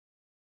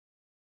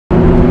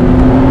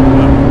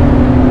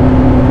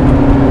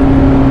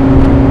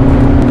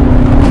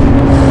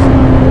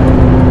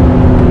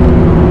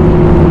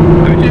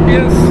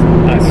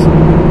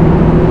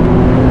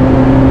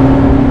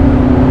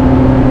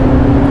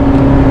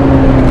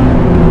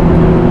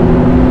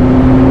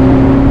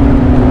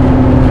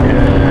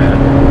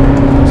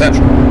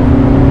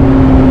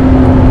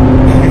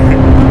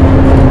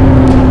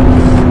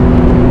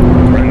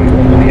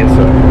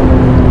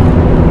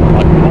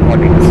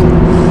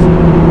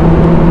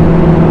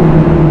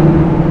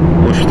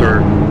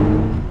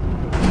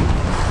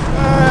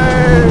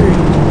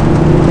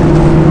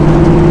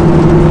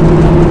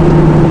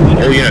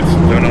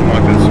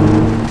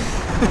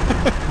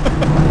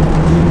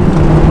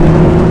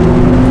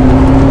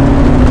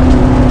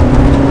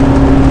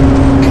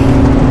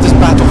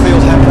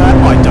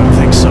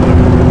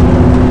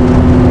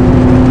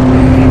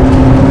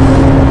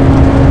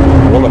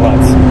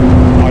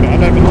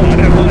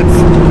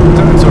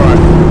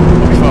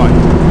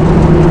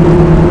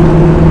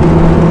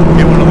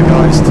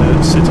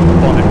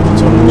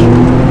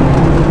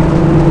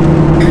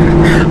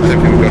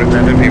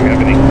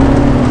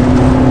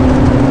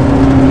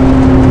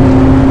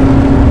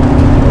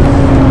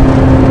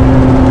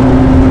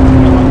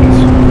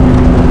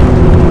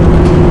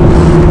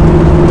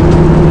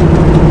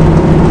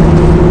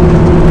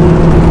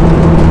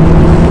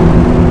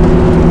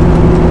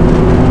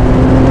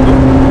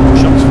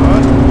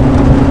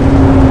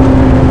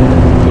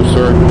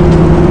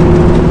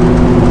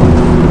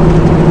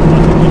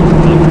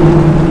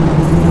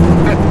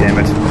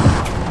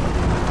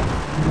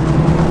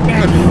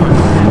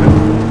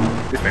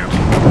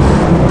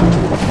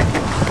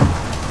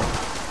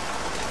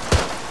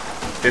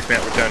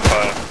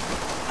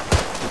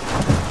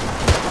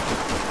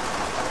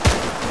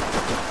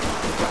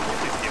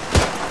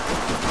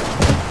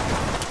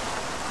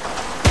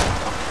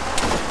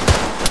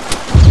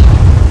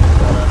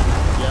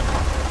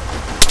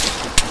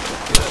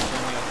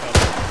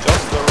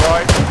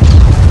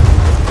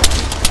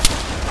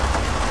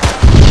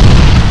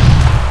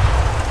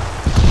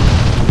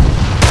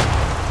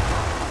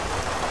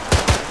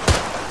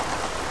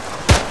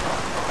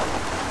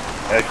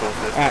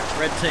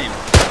Red team.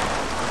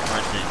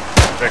 Red team.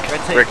 Rick, Red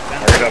team. Rick,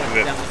 hurry up a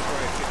bit. Down this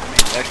road 50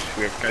 meters. Next,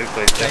 we have guys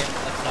played. Okay,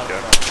 let's start with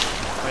the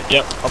road.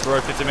 Yep, up the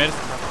road 50 meters.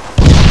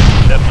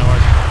 Yep, no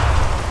worries.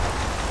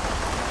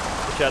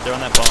 Watch out, they're on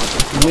that barn.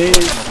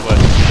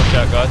 Watch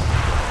out, guys.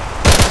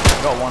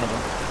 Got one of them.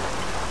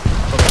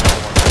 Probably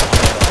another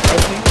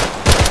one.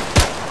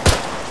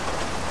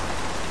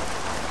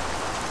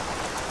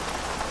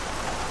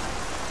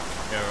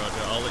 Yeah,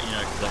 Roger. I'll let you know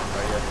because I can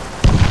radio.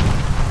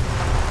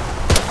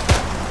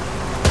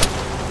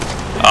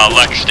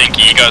 Lex,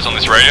 Stinky, you guys on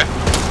this radio?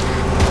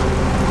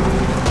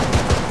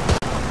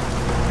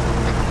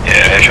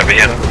 Yeah, should be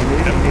here.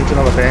 He needs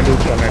another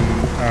bandage and then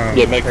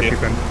Yeah, make safety it.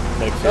 pin.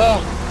 Oh,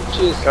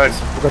 jeez. Guys,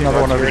 We've got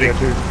another one over here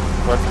too.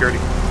 Guard security.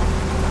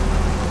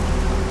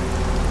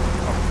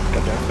 Oh,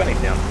 goddamn,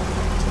 Benny's down.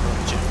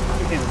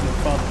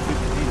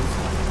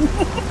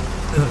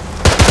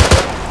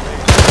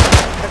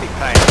 Heavy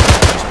pain.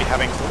 Just be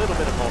having a little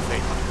bit of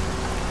morphine.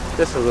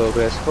 Just a little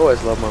bit.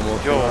 Always love my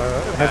morphine.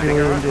 Heavily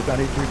wounded, I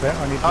need two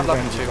bandages. I'd love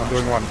I'm you to.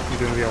 doing one. You're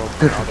doing the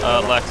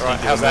other. Lex, Right,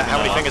 how's that? How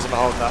many fingers am I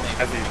holding up?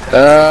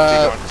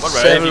 What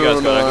radio have 7 you guys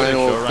or got? 9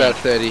 or about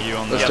 30. You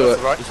on Let's the- do it.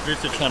 Right. Just move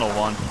to channel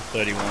 1,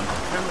 31.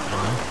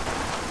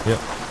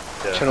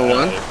 Channel 1?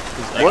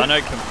 I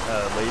know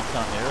Lead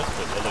can't hear us,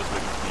 but others we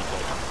can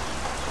communicate.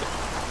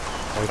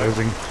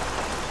 Losing.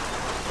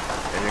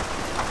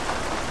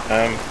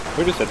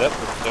 Who just said that?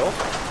 Yourself?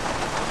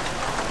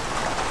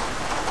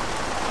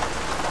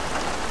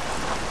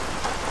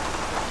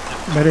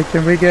 Medic,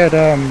 can we get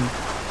an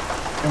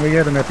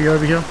epi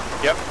over here?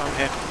 Yep, I'm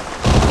here.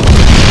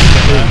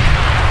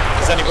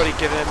 Has anybody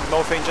given him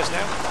morphine just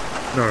now?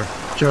 No,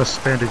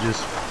 just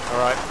bandages.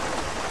 Alright.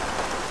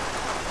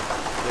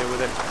 Deal with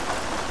him.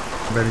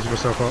 Bandage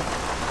yourself up.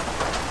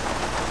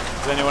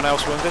 Is anyone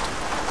else wounded?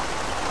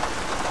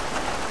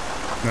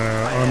 No,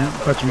 I'm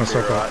patching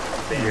myself up.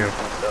 Yeah.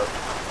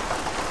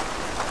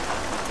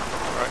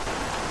 Alright.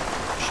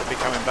 Should be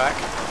coming back.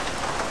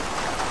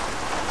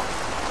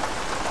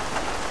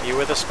 Are you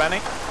with us,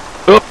 Spanny?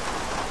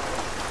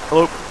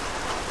 Hello.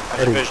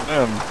 How's your vision?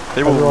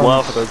 People Everyone's-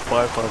 laugh at those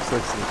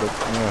 5.56s, but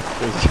yeah,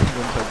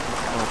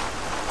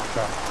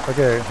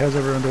 Okay, how's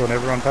everyone doing?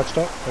 Everyone patched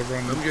up?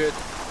 Everyone? I'm good.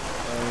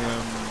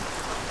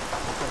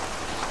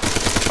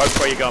 Poke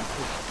where you gone.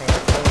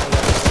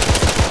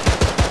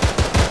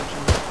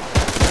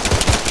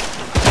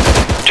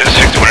 Just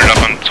 600 up,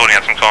 I'm sorting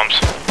out some comms.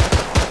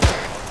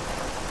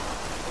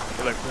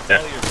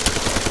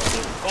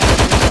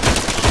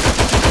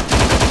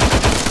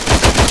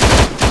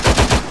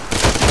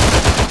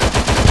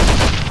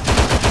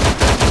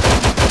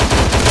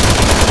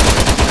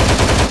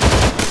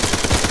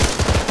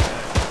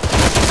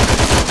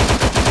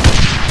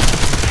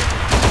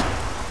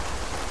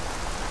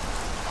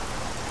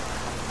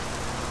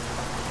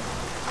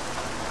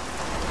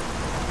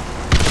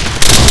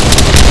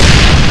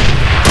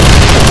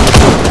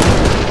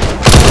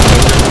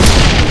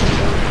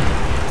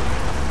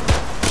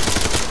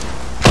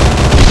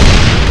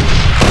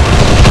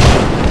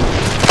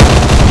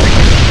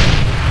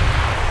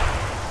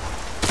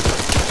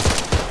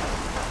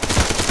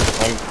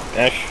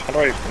 Ash, how do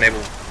I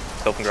enable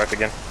self-interact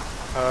again?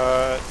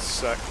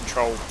 It's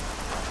control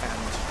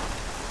and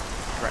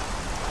correct.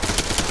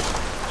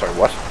 Sorry,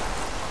 what?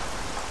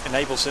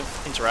 Enable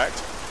interact.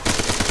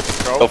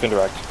 Control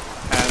Self-interact.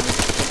 and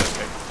Windows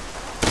key.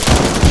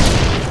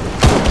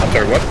 I'm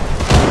sorry, what?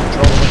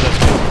 Control and Windows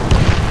key.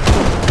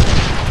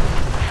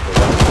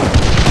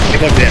 Get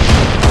plugged in.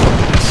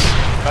 Yes.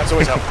 That's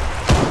always helpful.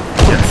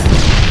 Yes.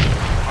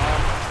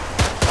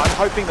 I'm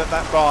hoping that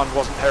that barn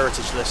wasn't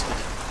heritage listed.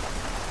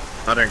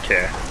 I don't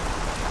care.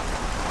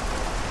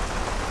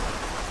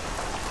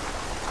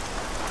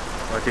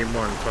 Team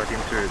 1, Team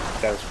 2,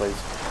 status please.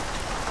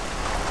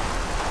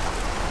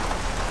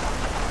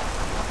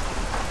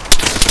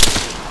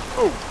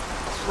 Oh,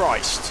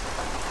 Christ.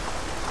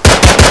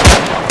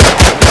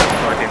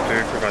 Team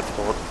 2, provide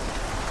support.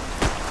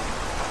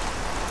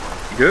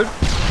 You good?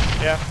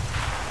 Yeah.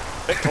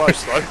 Bit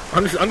close though.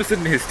 I'm just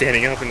sitting here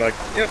standing up and like,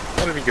 yep,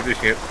 I don't even give a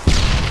shit.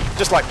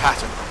 Just like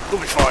pattern.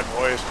 We'll be fine,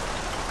 boys.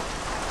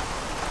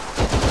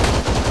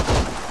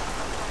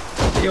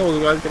 The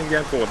old guys getting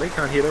down forward, they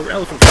can't hear the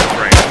elephant from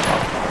the range.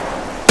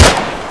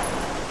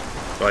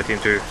 Bye Team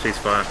 2,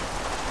 ceasefire.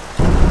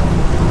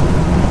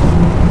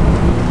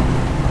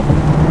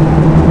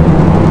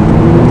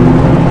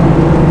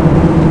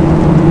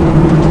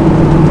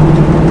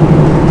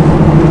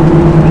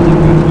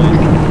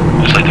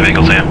 Just like the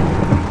vehicles here.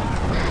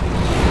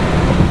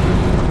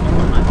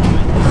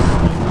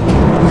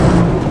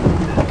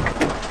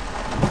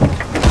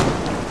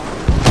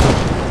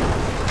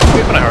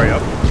 We're gonna hurry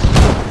up.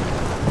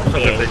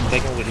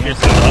 Taking all the news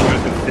and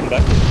I'm going to spin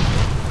back.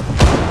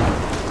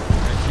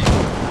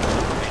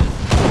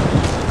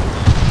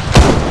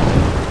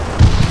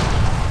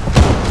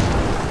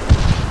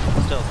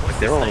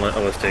 They're all on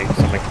LSD,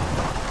 something.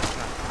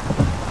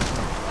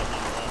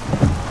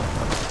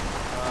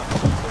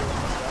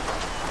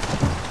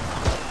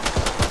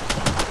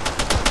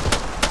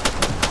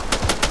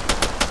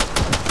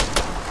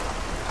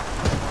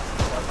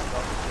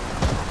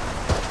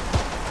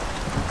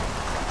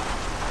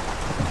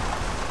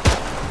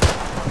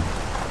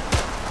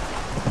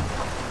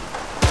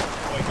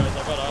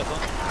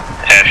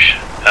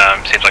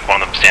 one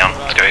of them's down.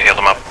 Let's go heal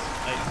them up.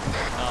 Hey,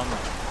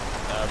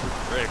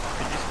 Rick,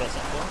 could you spell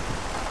something for me?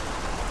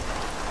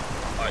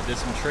 Alright,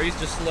 there's some trees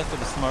just left of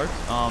the smoke.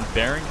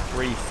 Bearing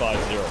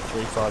 350,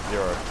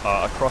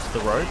 across the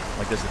road.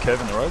 Like there's a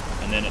curve in the road,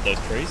 and then at those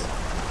trees.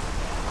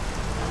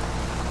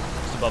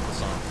 Just above the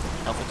sign.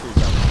 Alpha 2 is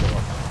down the hill.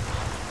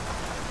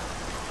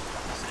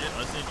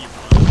 I just need you.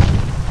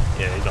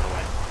 Yeah, he's on the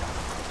way.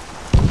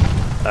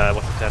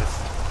 What's the status?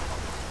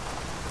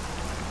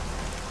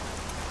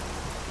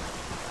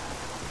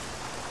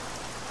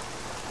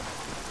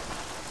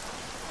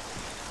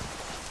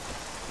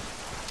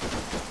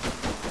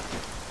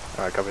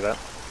 Alright, copy that.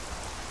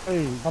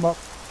 Hey, I'm up.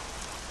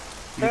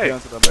 Hey.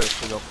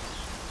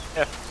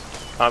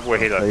 Where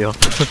he though?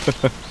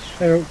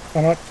 Hey,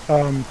 I'm up.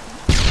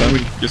 Can we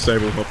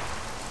disable hop?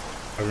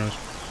 I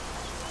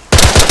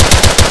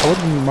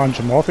wouldn't mind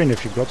some morphine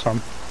if you've got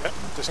some. Yep,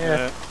 just Yeah.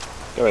 gonna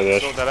Go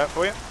ahead, sort that out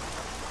for you.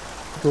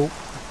 Cool.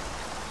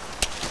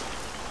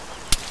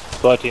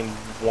 Flight Team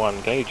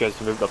 1, can you guys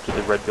move up to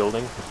the red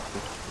building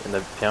in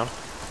the town?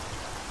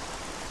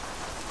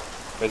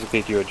 Basically,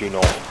 if you're due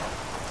north.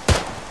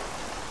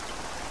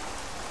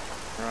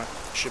 Right,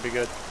 should be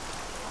good.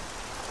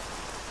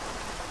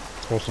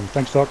 Awesome.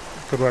 Thanks, Doc.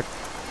 Good work.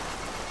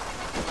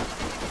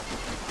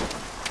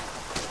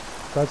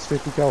 That's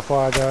 50 cal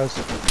fire, guys.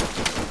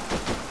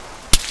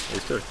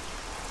 Yes, sir.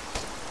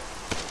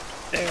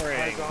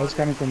 That's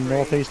coming from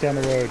northeast down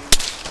the road.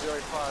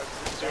 25.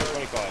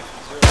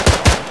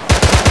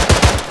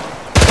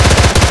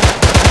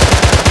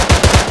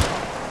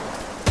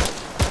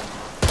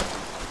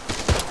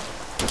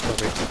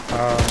 Copy.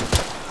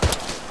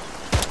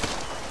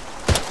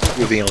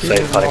 You're being all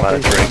safe, hiding behind a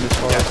tree.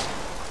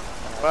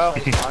 Well,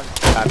 I'm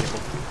happy.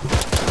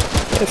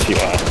 Yes, you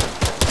are.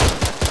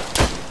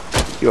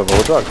 You have all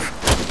the drugs.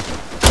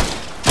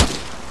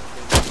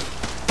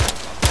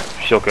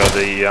 Shilka,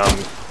 the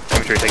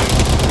infantry thing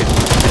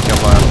is on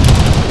fire.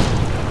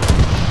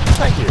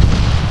 Thank you.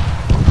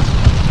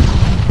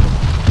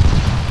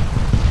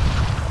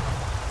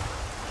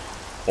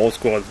 All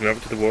squads move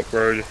up to the walk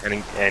road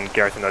and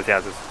garrison those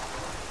houses.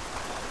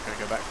 Gonna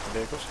go back to the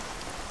vehicles.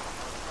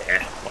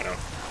 Yeah, why not?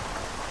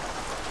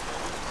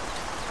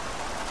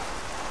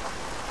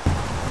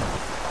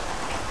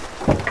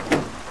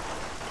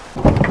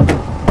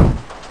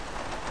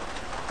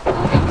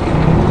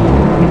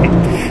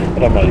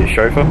 But I'm not your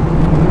chauffeur.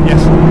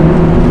 Yes.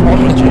 On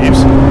with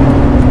Jeeves.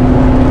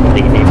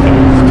 Bring the first time.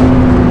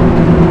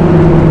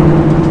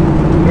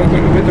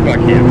 Where's the back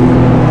here?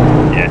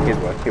 Yeah, he's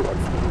work. He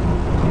works.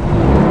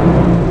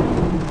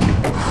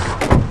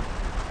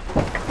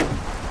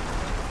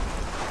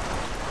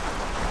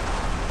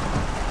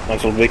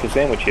 Nice little vehicle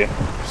sandwich here.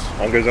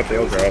 One goes up,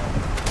 the other go up.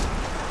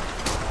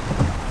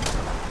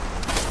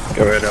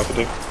 Go ahead, Alpha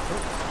 2.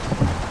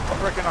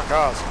 I'm wrecking our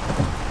cars.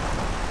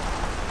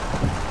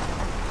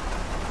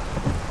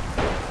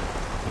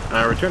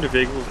 Return to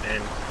vehicles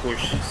and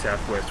push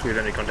southwest. We have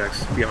any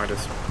contacts behind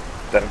us.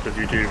 That includes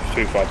you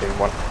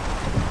 251.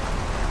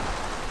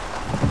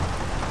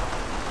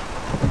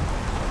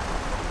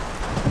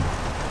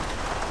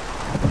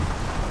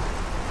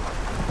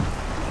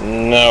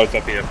 No, it's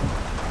up here.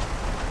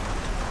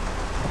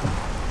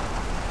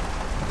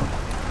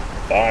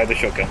 By the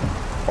shilka,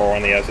 or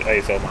on the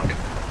ASL mark.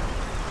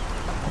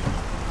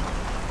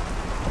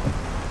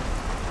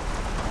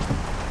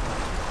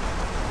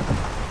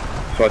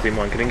 Flight Team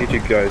 1, can I get you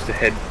guys to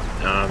head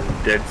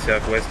dead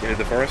southwest into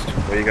the forest,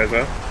 where you guys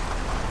are?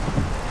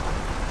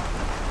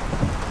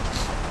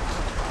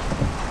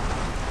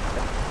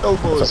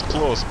 Elbow is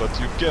close, but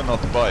you cannot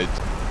bite.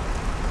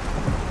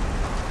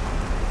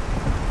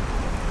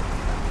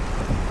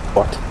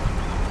 What?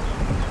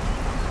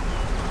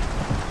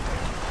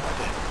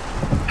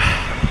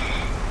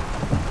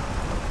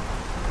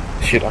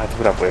 Shit, I have to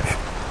put up with.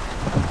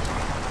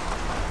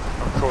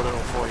 I'll record it all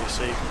for you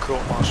so you can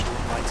court martial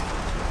them later.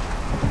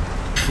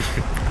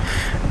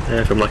 Yeah,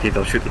 if I'm lucky,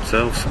 they'll shoot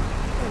themselves.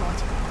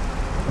 Alright.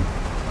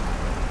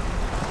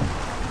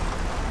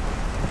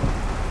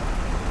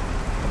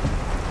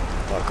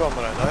 Well,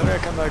 comrade, I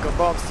reckon I can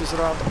bounce this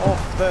round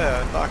off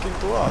there and back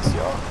into us,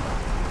 yeah?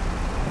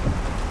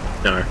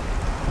 No.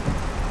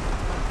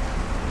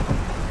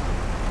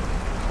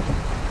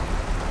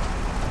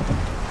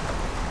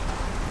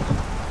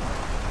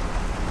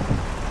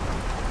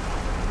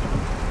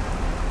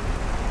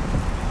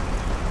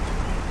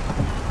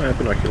 I have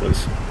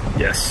binoculars.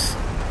 Yes.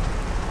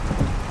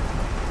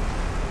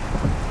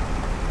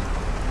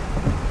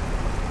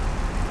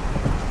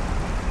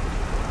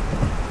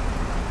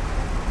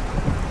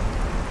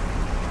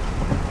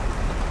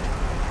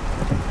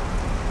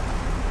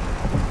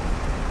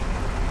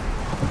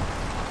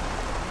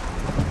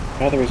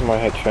 Another reason why I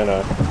had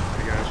China.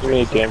 Too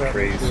many damn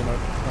trees.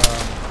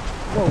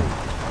 Whoa.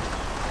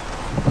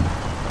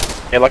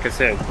 Yeah, like I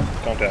said,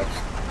 contacts.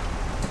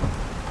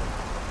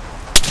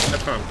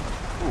 That's fun.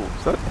 Ooh,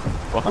 is that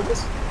behind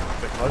us? A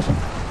bit close.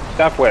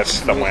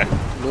 Southwest, somewhere.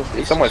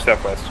 Northeast. Somewhere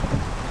southwest.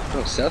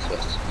 Oh,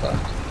 southwest.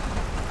 Fuck.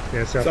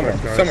 Yeah,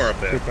 southwest, guys. Somewhere up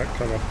there. Keep that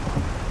cover.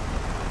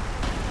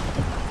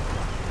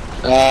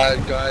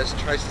 Guys,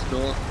 trace to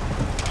north.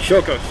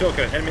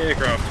 Shilka, enemy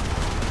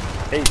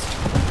aircraft. East.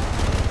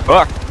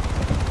 Fuck!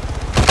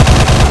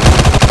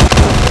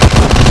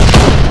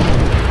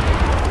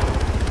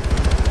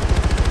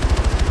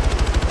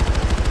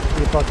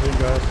 Keep fucking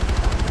guys.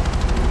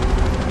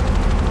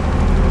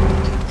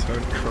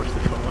 Don't crush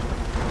the car.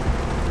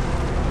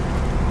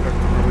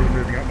 Are we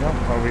moving up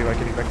now? Are we like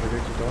getting back to the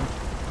neutral zone?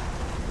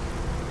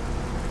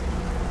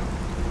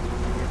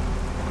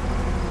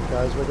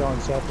 Guys, we're going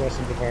southwest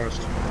into the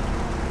forest.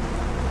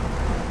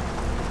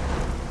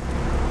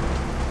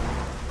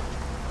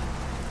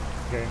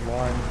 Okay,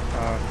 line,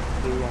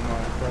 blue on my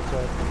right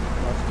side,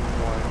 nice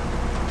and wide.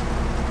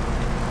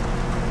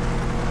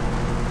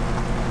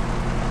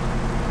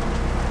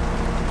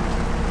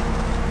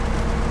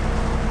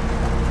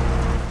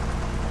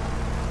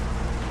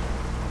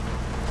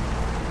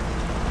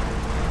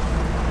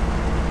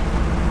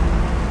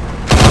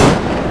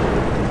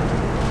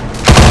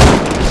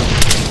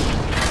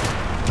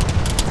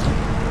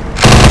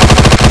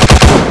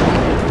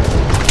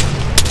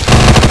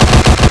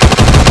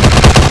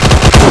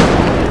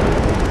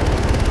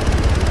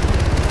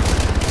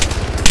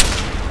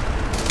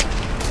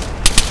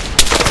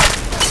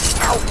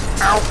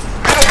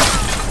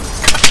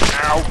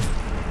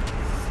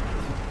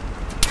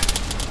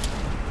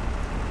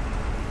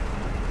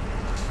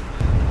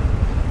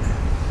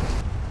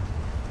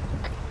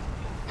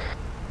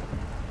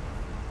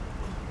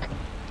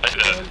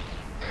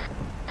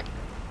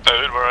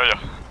 David, where are you?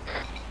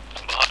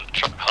 I'm behind the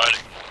truck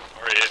hiding.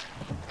 Where are you?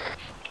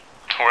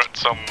 We're at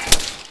some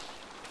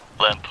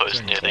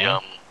lamppost near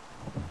the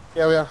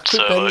Yeah, we are.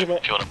 servo, if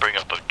you want to bring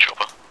up a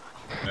chopper.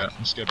 Yeah,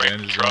 let's get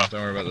bandages on,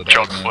 don't worry about the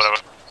Truck, diagnosis.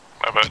 whatever.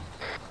 My bad.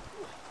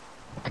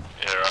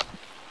 Yeah, right.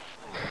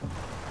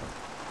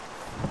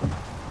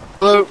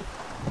 Hello.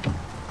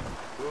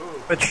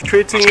 We're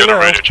treating Let's you go to now.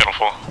 radio channel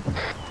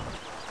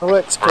 4.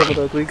 Alex,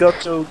 Comrade, we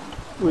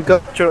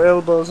got your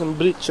elbows and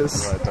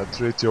breeches. Right, I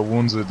treat your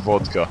wounds with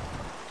vodka.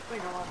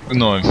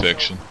 No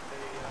infection.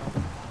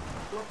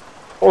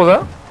 What was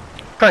that?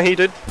 Can't hear,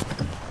 dude.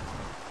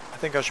 I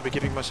think I should be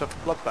giving myself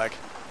a blood bag.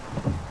 I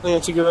think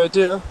that's a good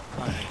idea.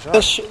 I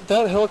think so.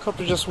 That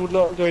helicopter just would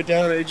not go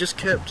down, it just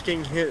kept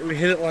getting hit. We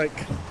hit it like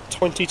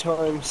 20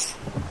 times.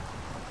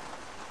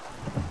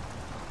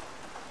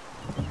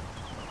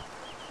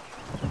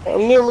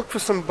 I'm gonna look for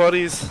some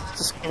bodies to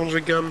scavenge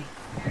a gun.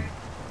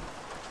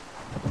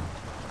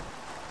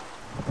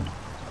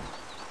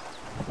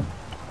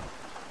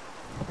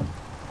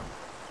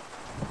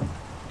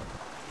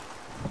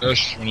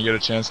 Ash, when you get a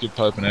chance, get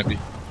Pope and Epi.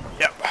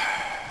 Yep.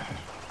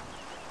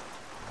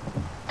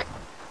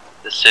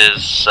 This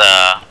is,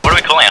 what are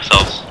we calling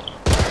ourselves?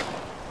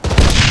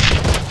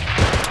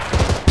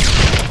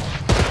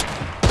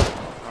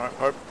 Alright,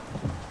 Pope.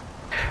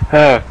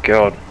 Oh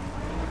god.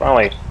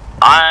 Finally.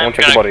 I want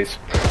to check the bodies.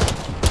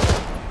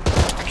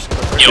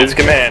 This is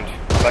command.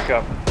 Back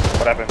up.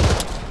 What happened?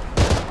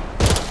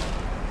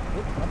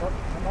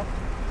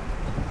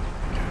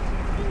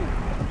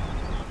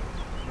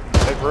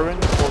 They've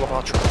ruined all of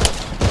our trucks.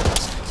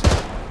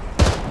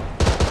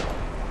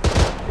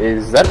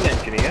 Is that an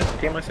engineer?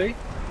 TMIC?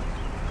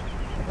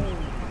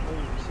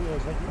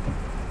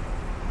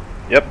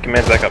 Yep,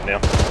 command's back up now.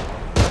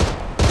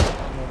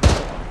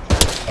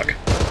 Fuck.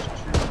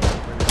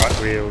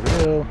 Right,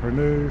 wheel,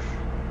 remove.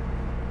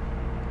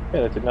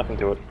 Yeah, that did nothing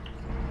to it.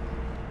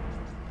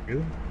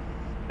 Really?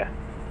 Yeah.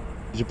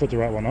 Did you put the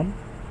right one on?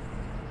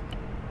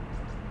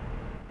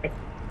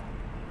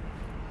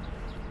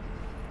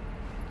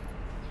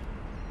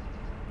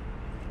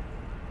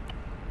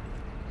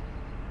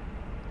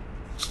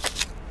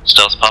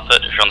 Stealth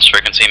Puppet, if you're on the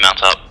frequency,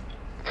 mount up.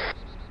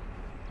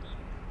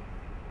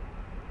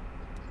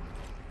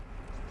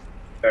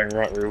 Going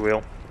right rear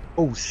wheel.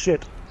 Oh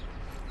shit.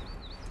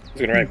 It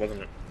was gonna rain,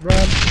 wasn't it?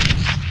 Run!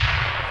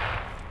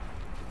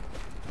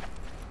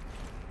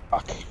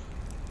 Fuck.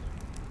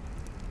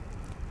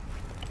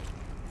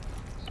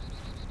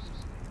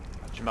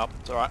 Patch him up,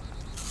 it's alright.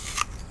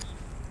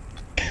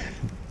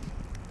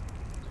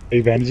 Are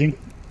you bandaging?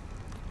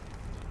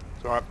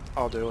 It's alright,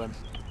 I'll do him.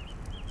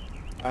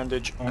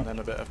 Bandage and then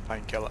a bit of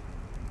painkiller.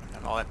 And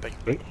then I'll epi.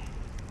 Great.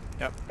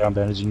 Yep. I'm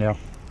bandaging now.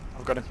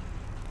 I've got him.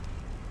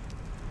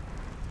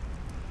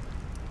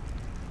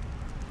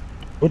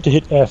 What to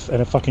hit F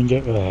and a fucking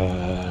get.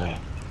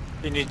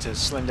 You need to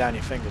slim down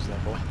your fingers there,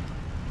 boy.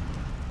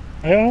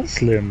 They are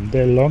slim,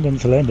 they're long and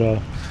slender.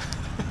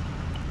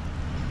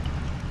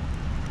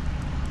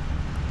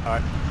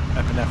 Alright,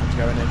 epinephrine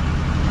going in.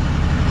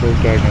 Full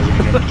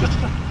diagnosing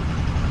again.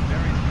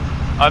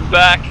 I'm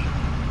back,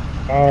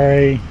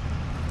 Sorry.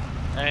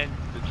 and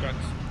the truck's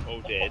all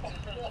dead.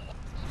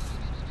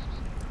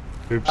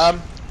 Oops.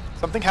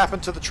 Something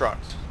happened to the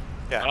trucks.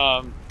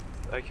 Yeah.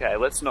 Okay,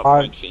 let's not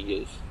I- point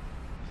fingers.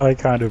 I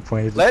kind of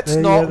pointed. Let's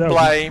Yeah, not that was-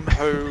 blame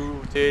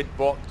who did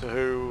what to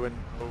who and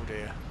oh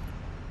dear.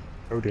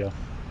 Oh dear.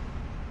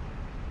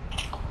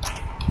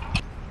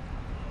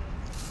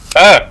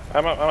 Ah!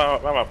 I'm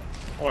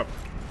up.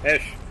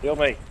 Ash, heal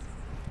me.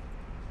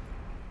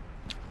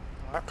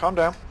 Alright, calm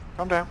down.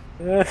 Calm down.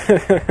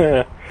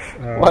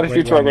 What did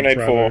you throw a grenade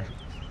for?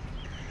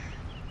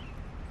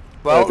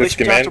 Well, at least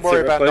you don't have to command,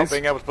 worry about not please.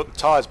 being able to put the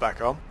tyres back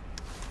on.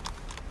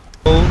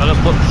 I just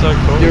looked so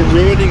cool. You're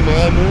ruining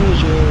my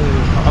immersion.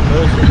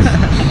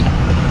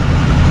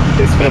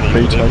 It's been a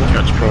beach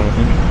catch prone, I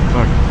think.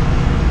 Fuck.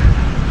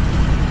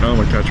 Oh,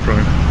 my catch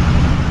prone.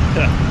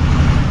 Yeah,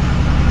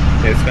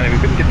 it's funny, we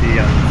couldn't get the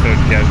third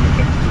gas with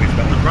the police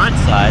On van. the right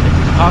side, if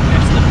we park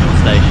next to the fuel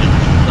station,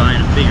 we'll die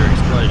in a bigger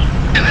explosion.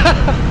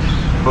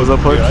 What was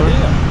that point, sir?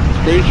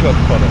 Screenshot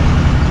photo.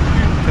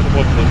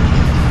 Teleport to the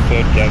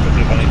third gas with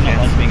the bunny Not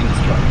like chance. being in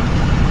this truck.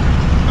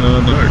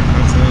 No,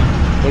 that's not.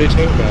 What are you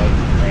talking about?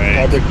 Right.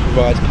 Fabric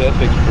provides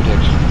perfect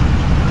protection.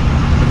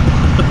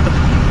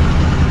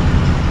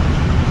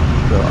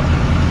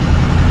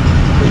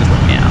 Please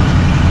let me out.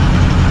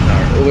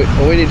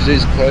 All we need to do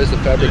is close the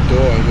fabric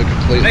door and we're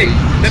completely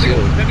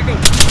sealed. Let me go.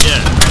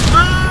 Yeah.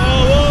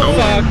 Oh,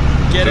 fuck.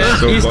 Get it.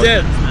 So He's close.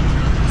 dead.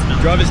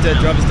 Driver's dead.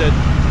 Driver's dead.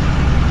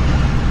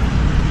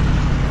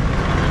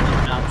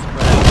 Out,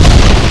 spread out.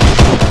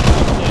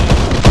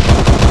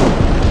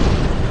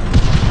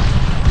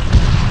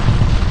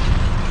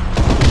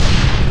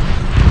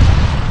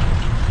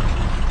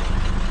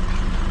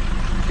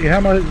 Yeah,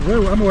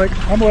 woo, I'm awake.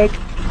 I'm awake.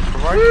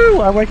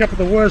 Woo, I wake up at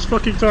the worst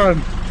fucking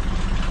time.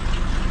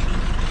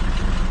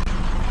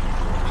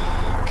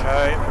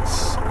 Okay,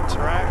 let's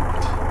interact.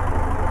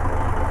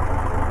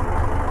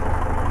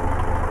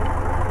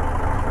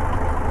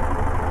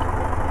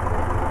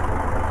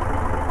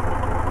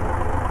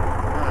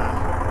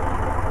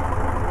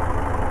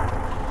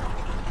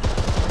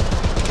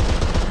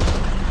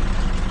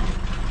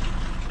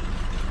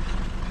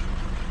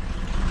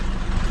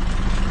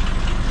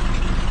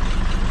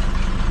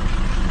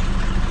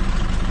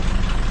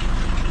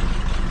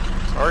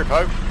 Sorry,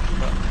 Pope,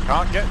 but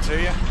can't get to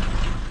you.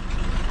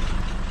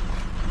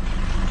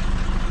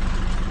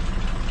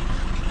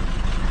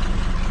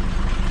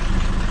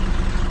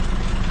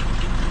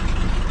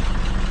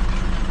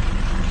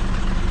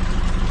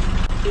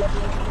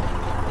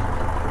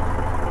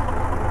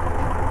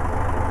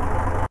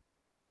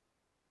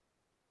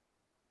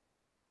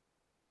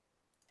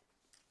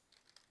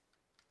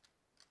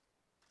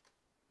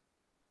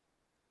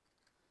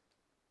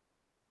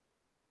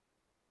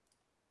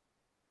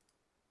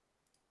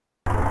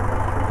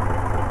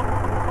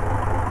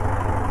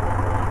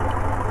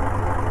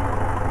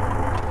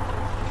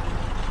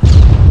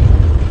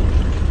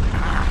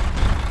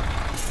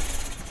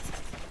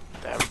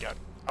 There we go.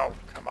 Oh,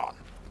 come on.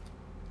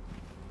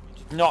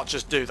 Not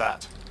just do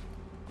that.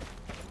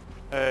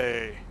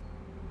 Hey.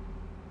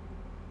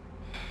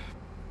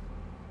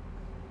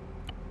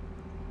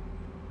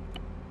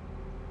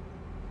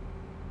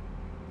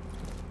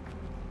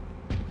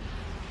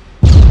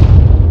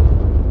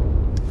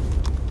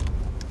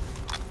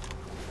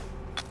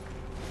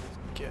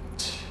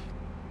 Get.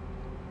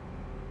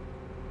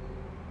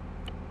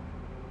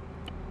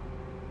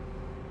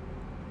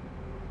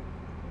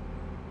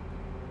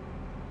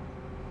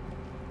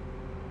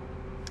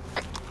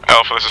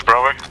 Alpha, this is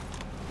Bravo.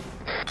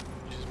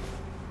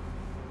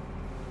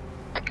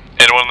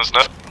 Anyone in this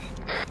net?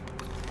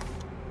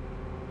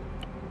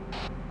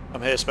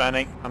 I'm here,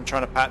 Spanning. I'm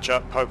trying to patch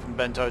up Pope and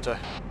Bentoto.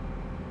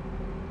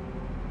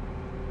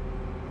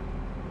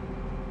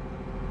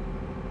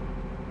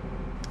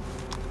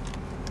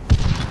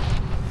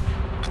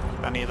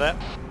 Spanning, you there?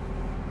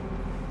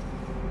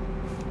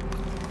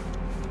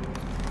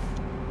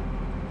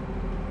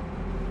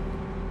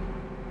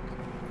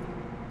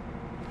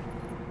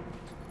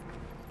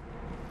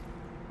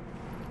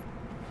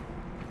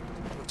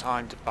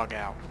 Time to bug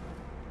out.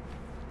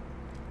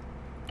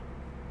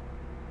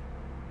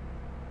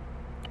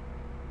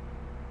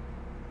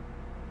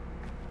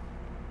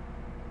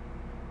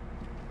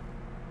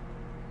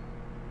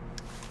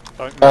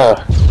 Don't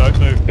move. Don't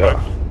move.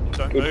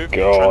 Don't move.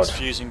 You're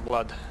transfusing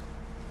blood.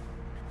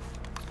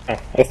 Oh,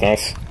 that's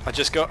nice. I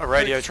just got a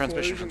radio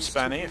transmission from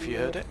Spanny, if you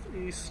heard it.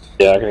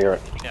 Yeah, I can hear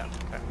it. Yeah,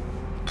 okay.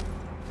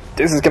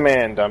 This is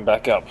command, I'm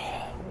back up.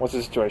 What's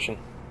the situation?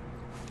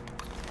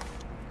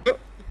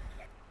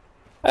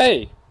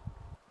 Hey!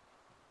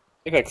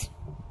 Apex.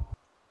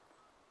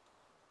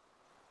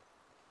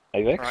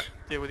 Apex? Alright,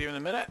 deal with you in a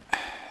minute.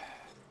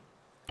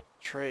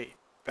 Tree,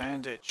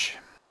 bandage.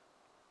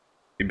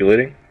 You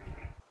bleeding?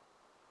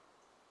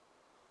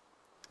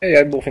 Hey,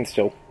 I'm wolfing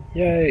still.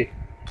 Yay!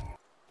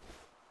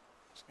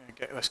 Just gonna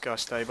get this guy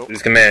stable. This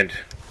is command.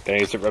 Can I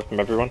use it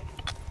from everyone?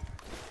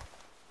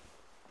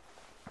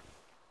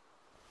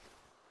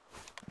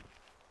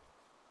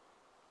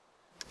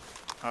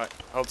 Alright,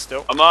 hold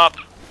still. I'm up.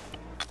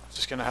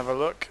 Just gonna have a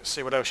look,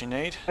 see what else you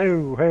need.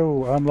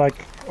 Oh, I'm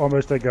like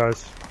almost there,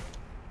 guys.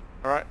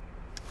 Alright.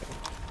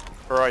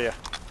 Where are you?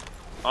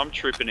 I'm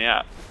trooping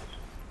out.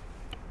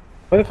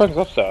 Where the fuck is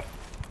Upstar?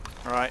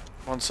 Alright,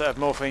 one set of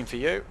morphine for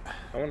you.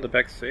 I want the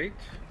back seat.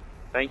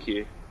 Thank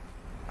you.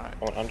 I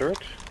want under it.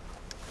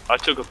 I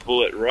took a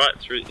bullet right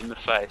through in the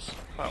face.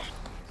 Well,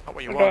 not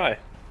what you Good want. guy.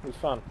 It was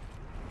fun.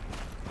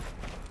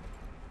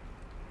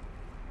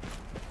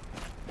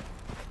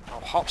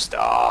 Oh,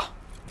 Hopstar.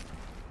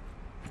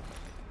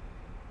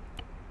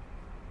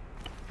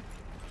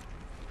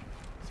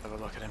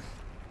 look at him.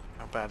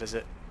 How bad is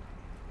it?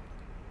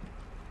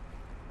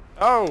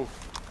 Oh!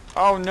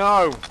 Oh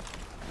no!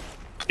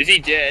 Is he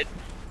dead?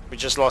 We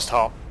just lost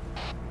Hop.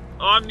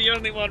 I'm the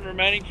only one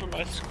remaining from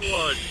my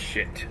squad.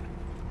 Shit.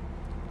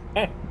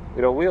 Huh.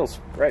 Good old wheels.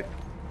 Great.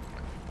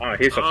 Oh,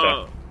 here's some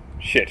stuff.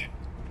 Shit.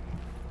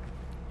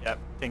 Yep,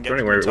 didn't get Don't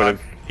to worry, the time.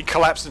 He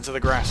collapsed into the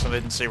grass and I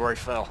didn't see where he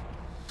fell.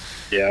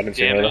 Yeah, I didn't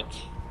see Damn him it. either.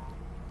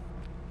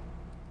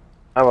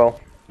 Oh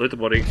well. Loot the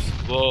bodies.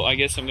 Well, I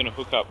guess I'm gonna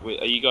hook up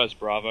with. Are you guys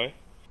Bravo?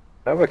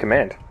 No, we're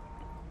command.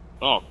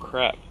 Oh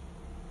crap.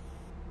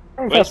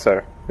 I don't think so.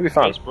 It'll be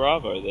fun. Where's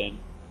Bravo then?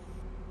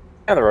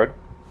 Down the road.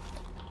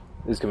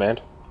 This is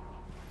command.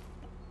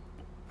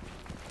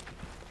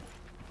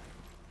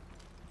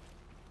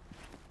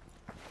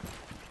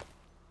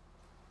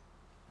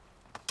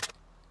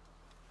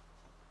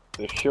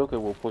 The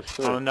shilka will push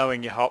through. I'm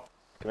knowing you, Hop.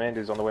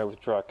 Commander's on the way with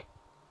the truck.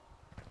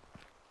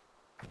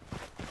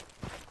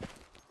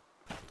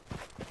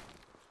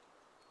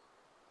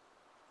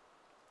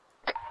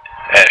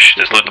 Ash,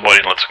 just loot the body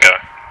and let's go.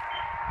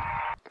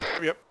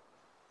 Yep.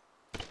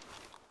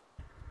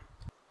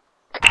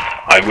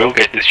 I will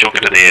get this shilka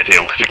to the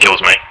airfield if it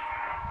kills me.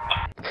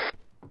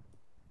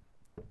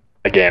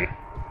 Again.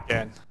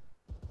 Again.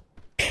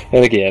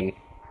 And again.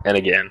 And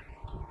again.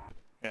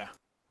 Yeah.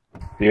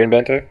 You in,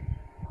 Bento?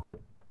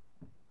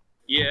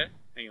 Yeah.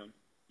 Hang on.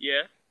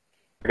 Yeah.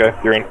 Okay,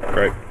 you're in.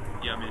 Great.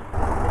 Yeah, I'm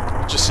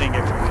in. Just seeing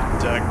if we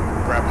could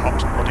grab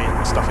Hop's body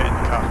and stuff it in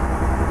the car.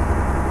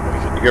 Or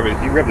we could,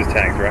 You grabbed his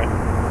tags, right?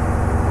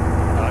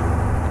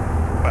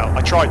 well,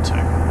 I tried to. We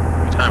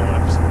don't know what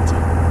it was.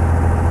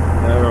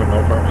 No,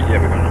 no problem. Yeah,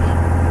 we're gonna.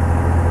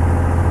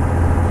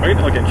 Are you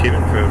like an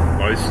achievement for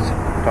most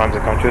times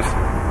unconscious?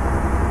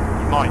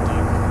 You might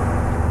do.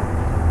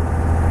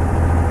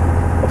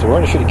 So we're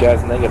on a shitty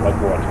guys and they get like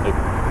what? Like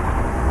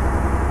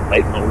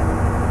 8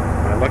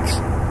 Alex?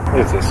 What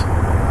is this?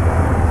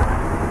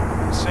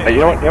 See, Hey, you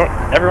know what?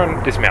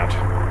 Everyone dismount.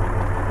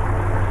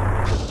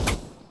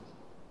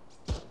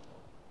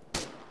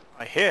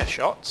 I hear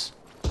shots,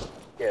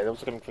 Yeah, they're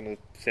also coming from the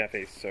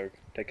southeast, so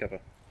take cover.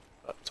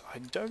 but I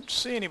don't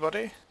see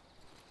anybody.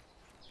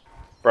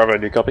 Bravo,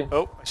 do you copy?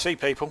 Oh, I see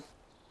people.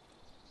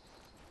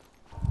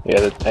 Yeah,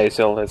 the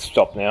ASL has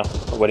stopped now.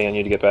 We're waiting on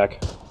you to get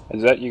back.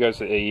 Is that you guys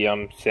at the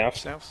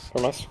south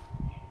from us?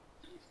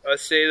 I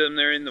see them.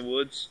 They're in the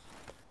woods.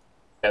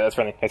 Yeah, that's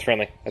friendly. That's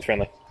friendly. That's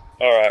friendly.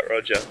 All right,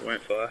 Roger.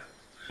 Won't fire.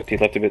 He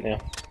left a bit now.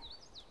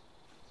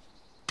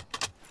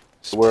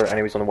 We're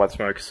enemies on the white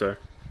smoke, so.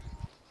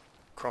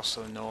 Across to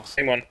the north.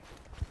 Same one.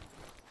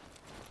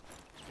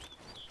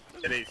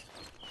 It is.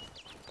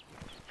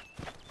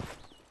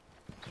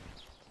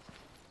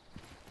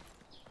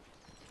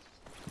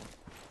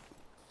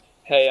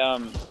 Hey,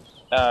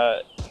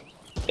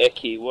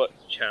 Eki, what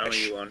channel are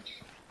you on?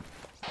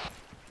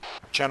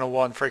 Channel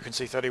 1,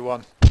 frequency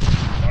 31.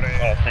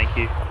 Oh, thank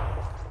you.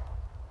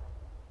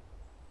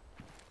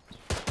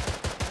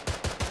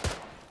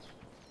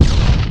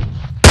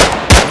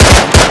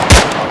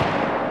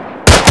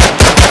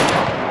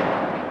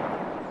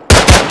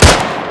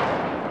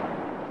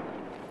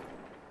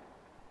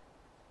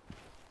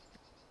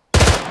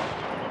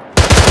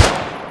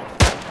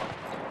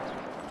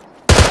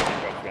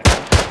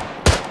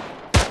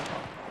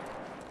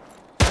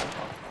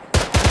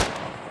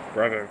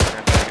 Bravo,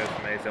 everybody goes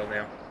from ASL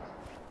now.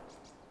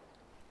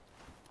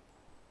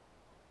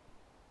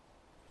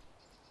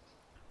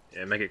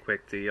 Yeah, make it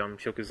quick. The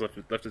Shilka's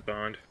left us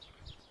behind.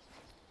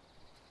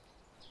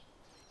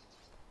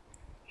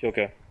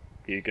 Shilka,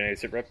 you gonna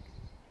sit rep?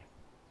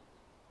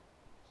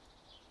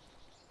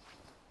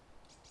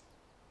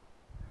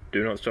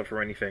 Do not stop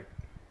for anything.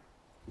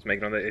 Just make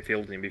it on the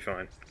airfield and you'll be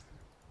fine.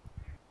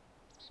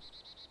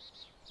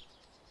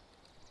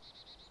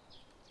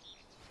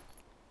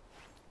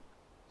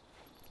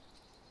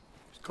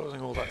 Who's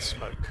causing all that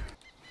smoke?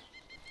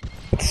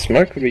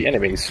 Smoke would be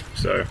enemies,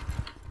 so.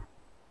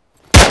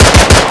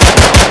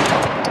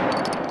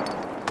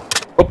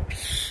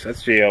 Oops,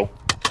 that's GL.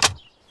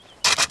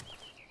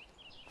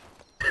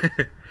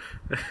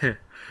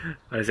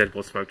 I just added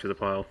more smoke to the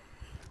pile.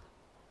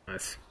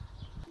 Nice.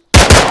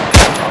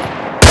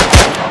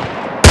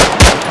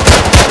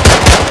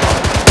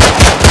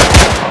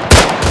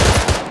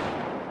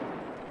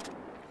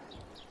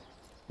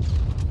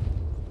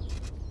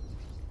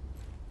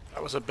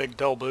 That was a big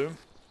dull boom.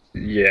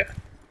 Yeah.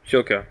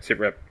 Shilka, sit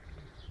rep.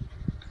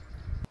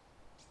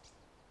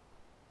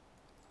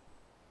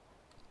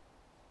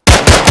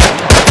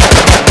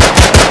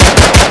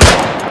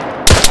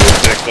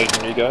 Where's the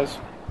explosion, you guys?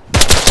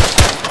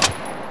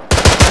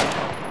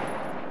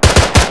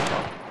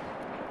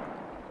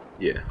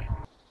 Yeah.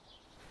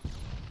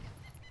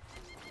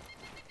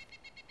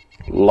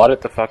 Light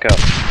it the fuck up.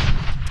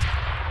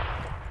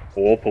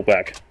 Or pull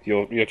back.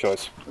 Your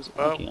choice.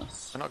 Well,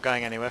 we're not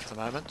going anywhere for the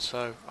moment,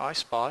 so I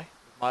spy,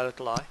 with my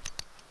little eye,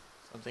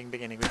 something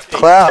beginning with E.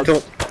 Cloud!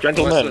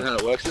 Gentlemen, That's not how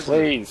it works, is it?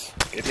 please,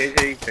 get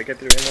easy, take it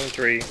through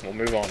inventory, we'll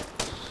move on.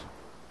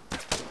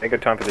 Ain't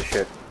got time for this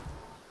shit.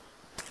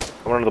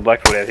 I went on the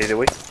Blackfoot out here, did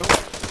we?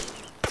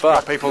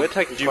 Fuck, people we're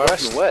taking due fire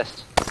west. from the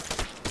west.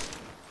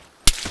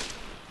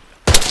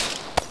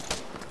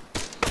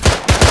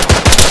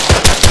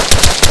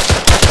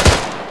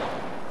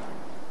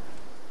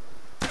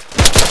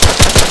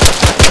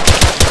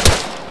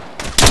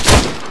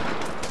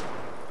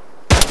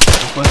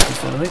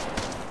 Alright.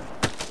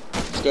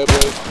 Let's go,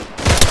 blue.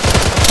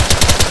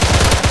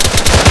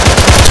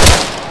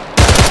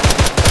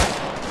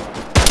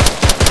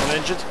 One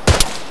injured.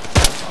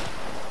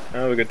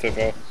 Oh, we're good so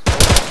far.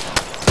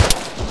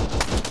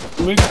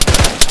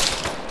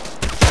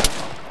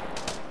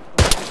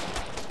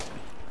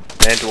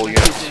 Man to all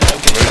units.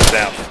 Move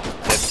south.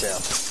 Head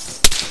south.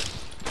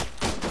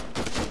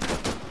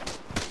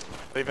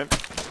 Leave him.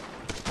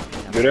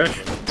 Good, Ash?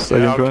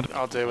 Yeah,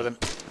 I'll deal with him.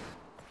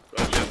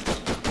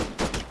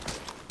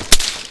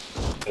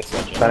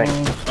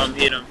 Stunning. I'm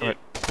hit.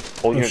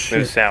 All units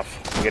move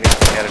south. I'm getting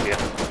out of here.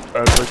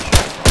 Average.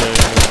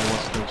 Yeah,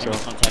 wants to move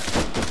south.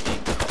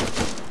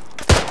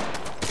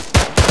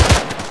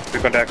 Two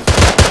contacts.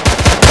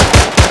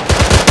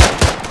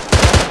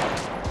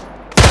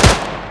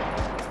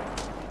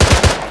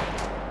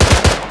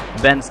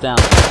 Ben's down.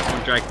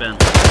 Someone drag Ben.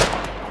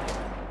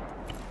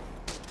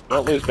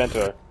 Don't lose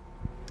Bento.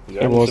 He's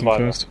It only wasn't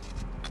survivor. first.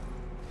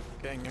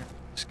 Getting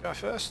this guy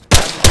first.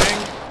 Bandaging.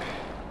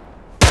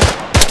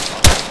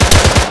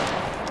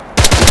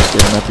 Just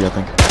getting happy, I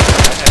think.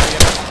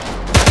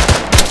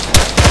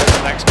 Where's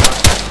the next guy?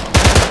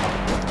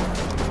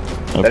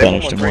 I've That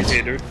banished him M113 once.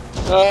 here, dude.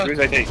 Who's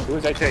AT?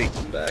 Who's AT?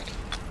 I'm back.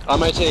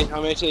 I'm AT,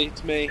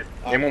 it's me.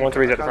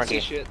 M113 is at the I front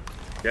can't see here.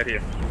 shit. Get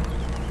here.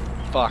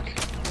 Fuck.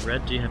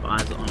 Red, do you have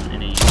eyes on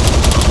any?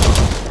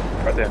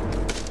 Right there.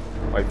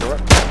 Wait for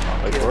it.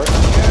 Wait for it.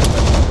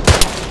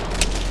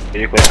 Yeah,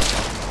 you're clear.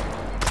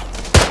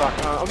 Fuck,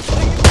 I'm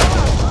taking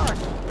fire,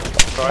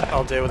 fuck. Alright,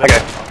 I'll deal with it.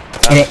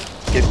 Okay.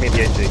 Give me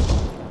the AT.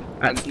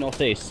 At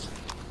northeast.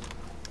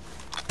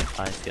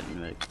 Eyes getting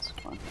moved. It's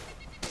fine.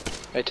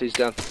 AT's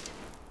down.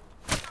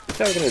 That's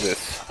how we're gonna do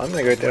this. I'm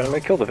gonna go down and I'm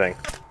gonna kill the thing.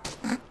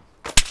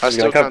 I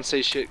still gonna come? can't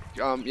see shit.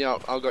 Yeah,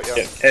 I'll got you.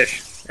 Yeah,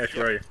 Ash. Ash,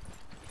 where are you?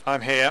 I'm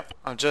here.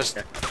 I'm just.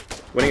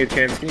 When you get a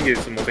chance, can you give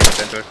some more things,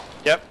 Bento?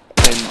 Yep.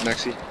 And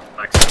Maxi.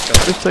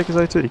 Thanks. Just take his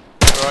AT. Alright,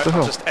 the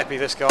hell? I'll just epi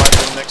this guy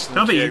till next to the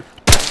Cover queue. you.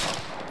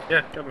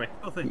 Yeah, cover me.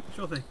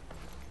 Sure thing.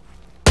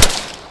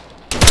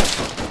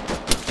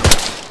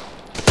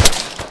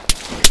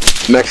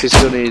 Maxi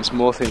still needs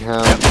morphine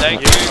hound.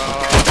 Thank you.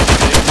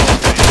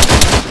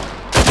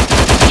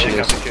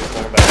 Cheers.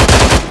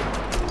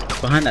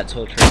 Behind that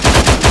tall tree.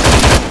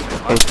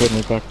 I was putting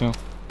it back now.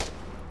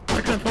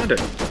 I can't find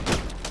it.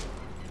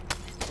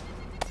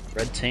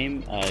 Red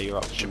team, your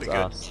options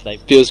are stay.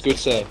 Feels good,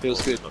 sir.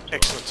 Feels good.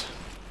 Excellent.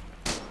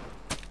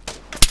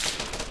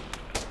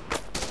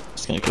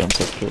 Just gonna get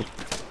himself killed.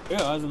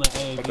 Yeah, eyes on that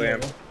AAV. Okay,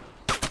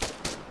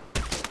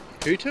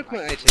 Who took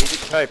my AT?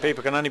 Okay,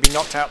 people can only be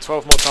knocked out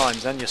 12 more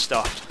times, then you're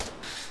stuffed.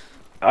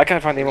 I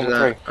can't find the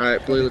M113.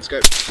 Alright, blue, let's go.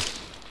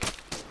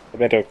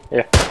 Bento.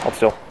 Yeah, hold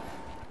still.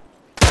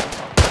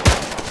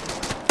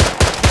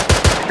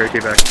 Go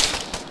keep back.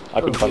 I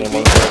couldn't find the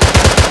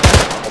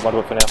M113. I'll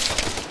bundle it for now.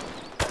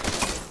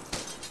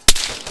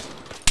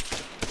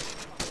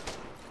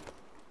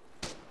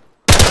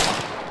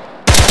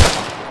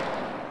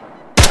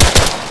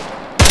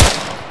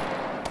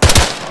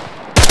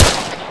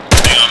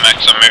 Hang on,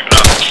 Max, I'm moving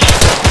up.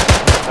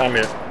 I'm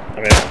here.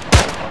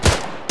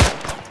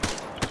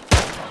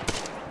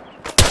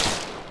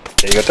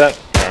 Yeah, you got that?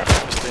 Alright.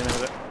 Just dealing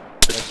with it.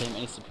 Red team,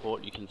 any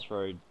support you can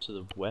throw to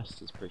the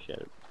west is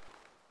appreciated.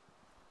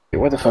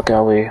 Where the fuck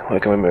are we? Where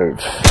can we move?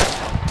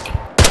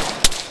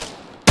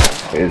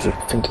 There's a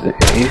thing to the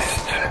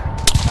east.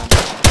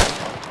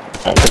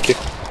 Oh, thank you.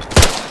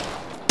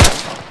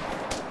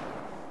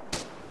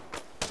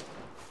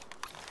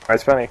 Alright,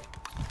 it's funny.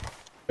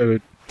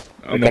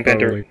 I'm not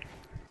not Yeah,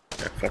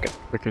 fuck it.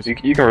 because You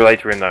can relate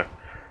to him though.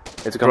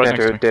 It's a Right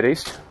commander next to dead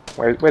east.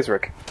 Where's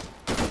Rick?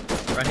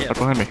 Right here. Right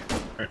behind me.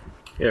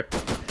 Yeah.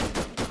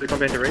 The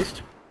commander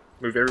east.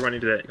 Move everyone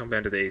into that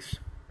compound to the east.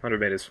 100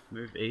 meters.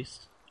 Move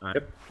east. Alright.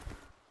 Yep.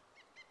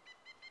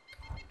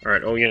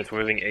 Alright, all units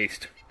moving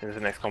east into the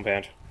next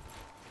compound.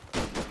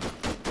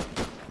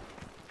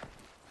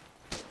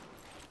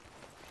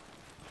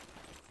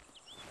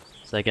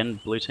 So again,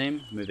 blue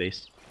team, move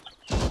east.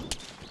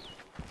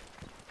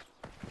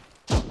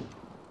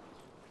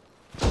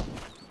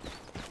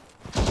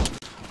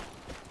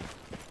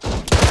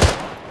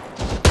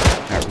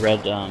 Alright, red,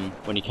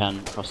 when you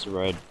can, cross the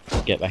road,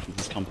 get back into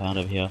this compound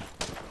over here.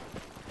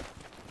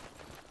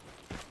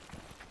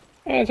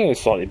 It's only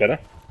slightly better.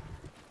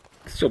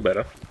 Still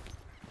better.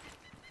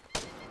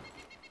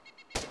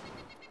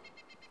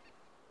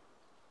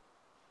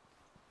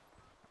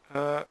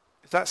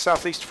 Is that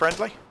southeast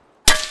friendly?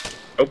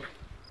 Nope.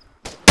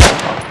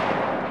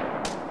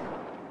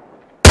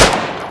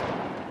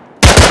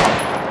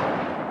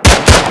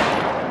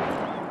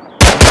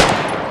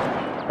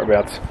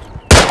 Whereabouts?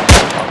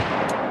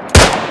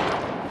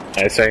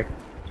 I see.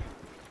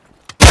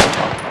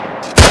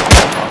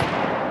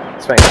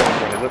 It's fine,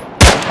 is it?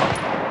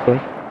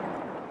 Sorry?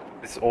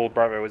 It's all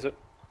Bravo, is it?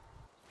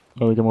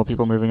 Oh, we got more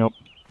people moving up.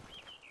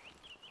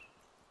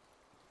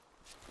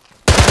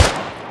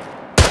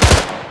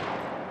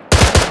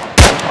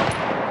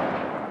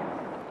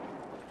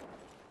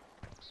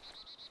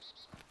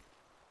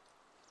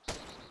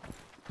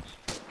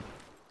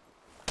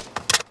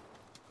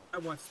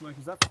 that white smoke,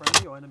 is that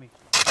friendly or enemy?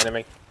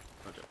 Enemy.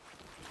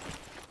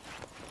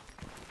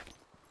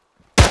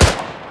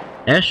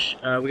 Ash,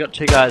 we got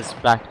 2 guys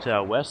back to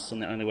our west,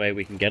 and the only way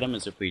we can get them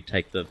is if we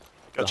take the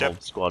whole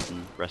squad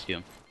and rescue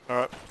them.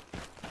 Alright.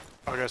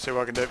 I'll go see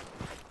what I can do.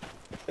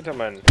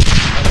 Gentlemen.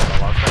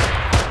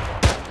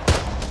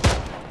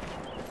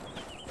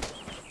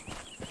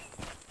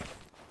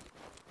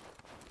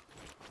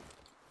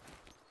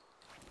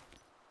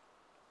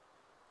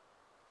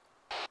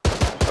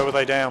 Where were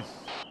they down?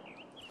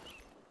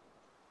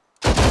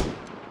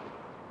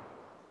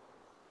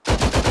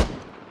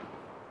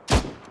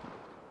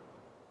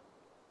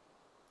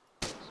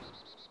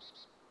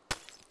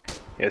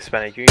 Yeah,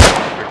 Hispanic, you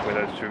can work with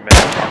those 2 men.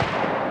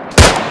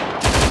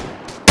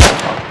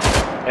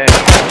 Hey,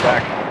 go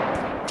back.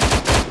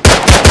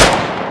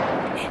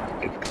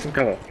 Get some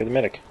cover, get the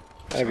medic.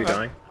 I have you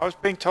dying. I was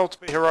being told to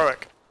be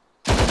heroic.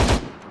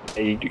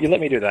 Hey, you let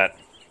me do that.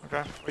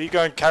 Okay. Well, you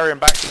go and carry him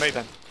back to me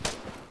then.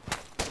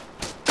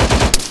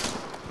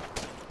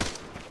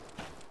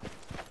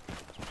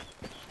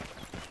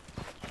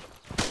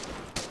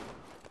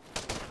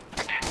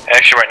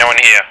 Actually, right, no one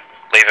here.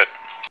 Leave it.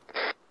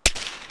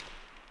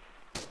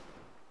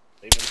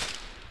 Leave him.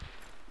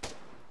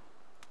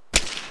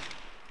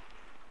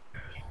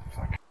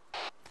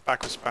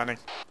 Back with spanning.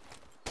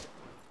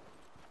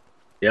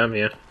 Yeah, I'm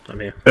here. I'm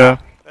here. Yeah.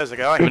 There's a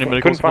guy.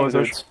 Couldn't find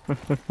the dudes.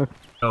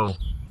 Oh,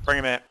 Bring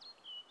him here.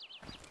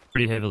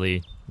 pretty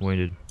heavily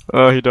wounded.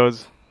 He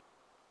does.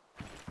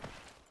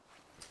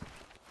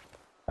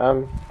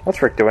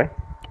 What's Rick doing?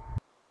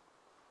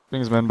 Bring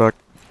his men back.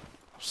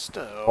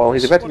 Still. Well,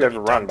 he's about to what be have you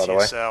overrun, done by to the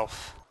way.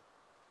 yourself?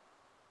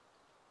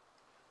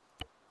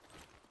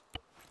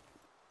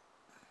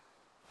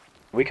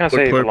 We can't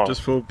stay for long.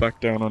 Just fall back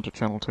down onto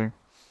channel 2.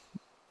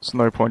 There's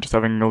no point just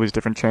having all these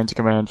different chains of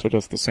command for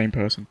just the same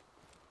person.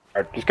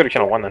 Alright, just go to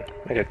channel 1 then.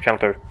 Okay, channel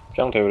 2.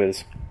 Channel 2 it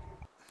is.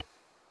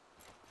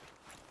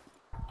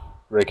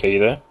 Rick, are you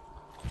there?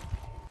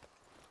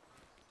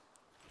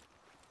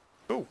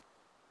 Ooh.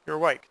 You're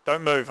awake.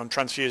 Don't move. I'm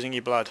transfusing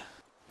your blood.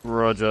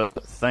 Roger.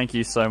 Thank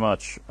you so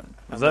much. And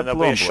Is then that there'll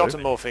blue be on a shot blue?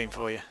 of morphine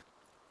for you.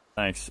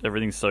 Thanks.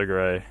 Everything's so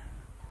grey.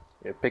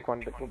 Yeah, pick one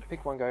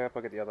guy up,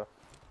 I'll get the other.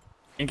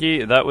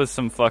 Inky, that was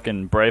some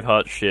fucking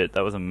Braveheart shit.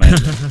 That was amazing.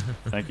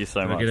 Thank you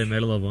so Can I much. get a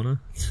Medal of Honor?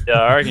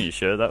 Yeah, I reckon you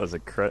should. That was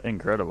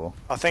incredible.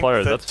 I think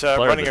Player, that that's player of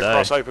running the day.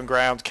 across open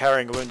ground,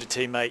 carrying a wounded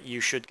teammate, you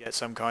should get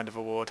some kind of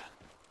award.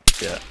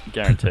 Yeah,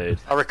 guaranteed.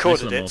 I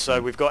recorded Excellent it, so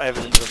morphine. we've got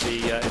evidence of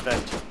the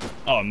event.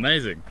 Oh,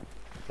 amazing.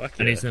 Fuck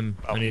I yeah. need some.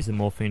 I need some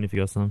morphine if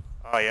you got some.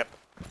 Oh, yep.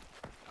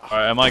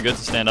 Alright, am I good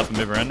to stand up and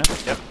move around now?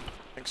 Yep.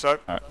 Think so.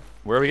 Alright.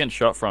 Where are we getting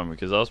shot from?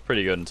 Because I was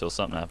pretty good until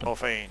something happened.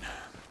 Morphine.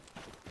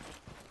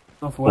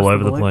 All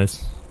over the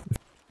place.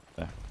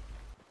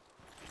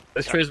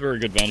 Those trees were a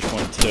good vantage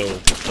point until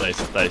they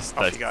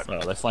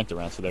flanked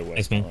around, so they're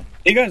Thanks, west. man.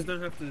 You guys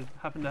don't have to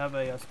happen to have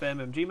a spam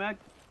MG mag?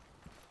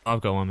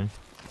 I've got one, man.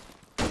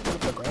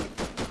 Okay, great.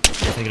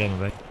 Yeah, take it out of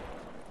my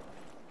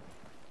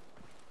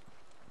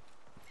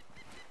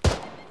bag.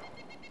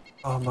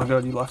 Oh my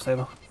god, you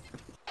lifesaver.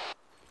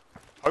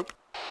 Hope.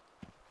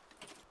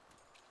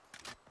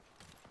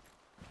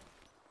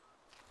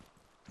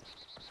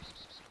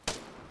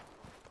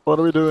 What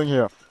are we doing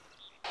here?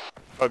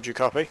 Hope you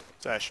copy.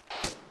 Sash.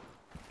 I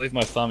believe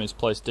my thumb is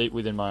placed deep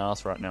within my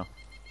ass right now.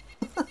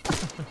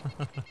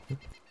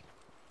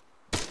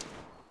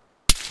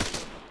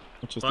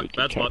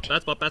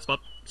 Bad spot.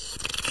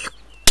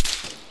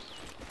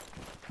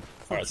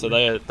 Alright, so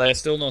they are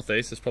still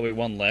northeast. There's probably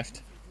one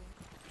left.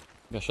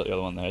 I shot the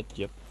other one in the head.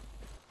 Yep.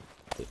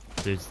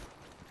 Dude,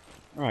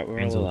 Alright, we're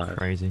things all are alive.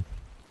 crazy.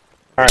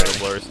 Alright.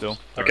 Little blurry still.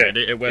 Okay. Alright,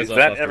 it wears Is off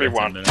that after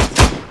everyone? 10 minutes.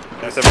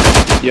 That's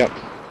everyone. Yep.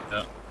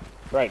 Yeah.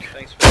 Right.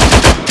 Thanks for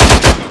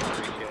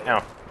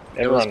Now,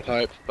 It was everyone,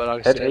 pipe, but I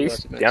head said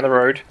east, that's down the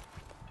road,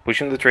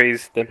 push into the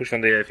trees, then push on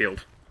the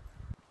airfield.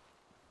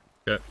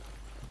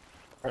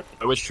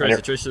 Which trees?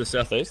 The trees to the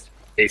southeast?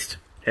 East.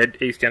 Head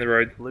east down the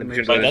road, then push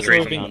into Wait, the that's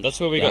where, trees. that's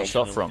where we got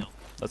shot from.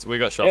 We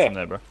got shot from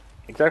there, bro.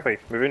 Exactly.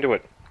 Move into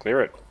it. Clear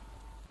it.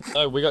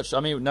 No, we got.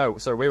 We were in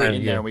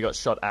yeah. there and we got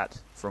shot at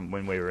from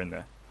when we were in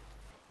there.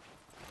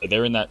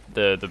 They're in that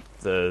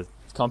the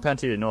compound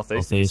to your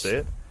northeast. You can see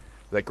it.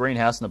 That green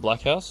house and the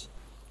black house.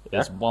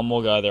 There's one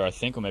more guy there, I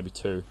think, or maybe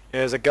two. Yeah,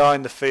 there's a guy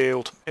in the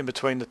field in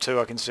between the two.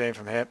 I can see him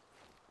from here.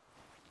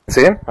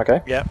 See him?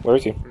 Okay. Yeah. Where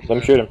is he? Let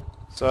me shoot him.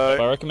 So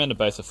I recommend a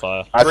base of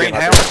fire. I see green him, I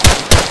see house.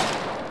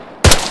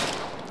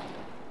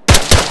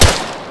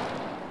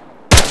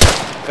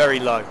 Very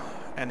low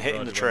and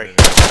hitting the tree.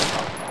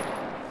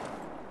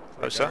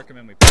 Closer. I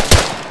recommend we.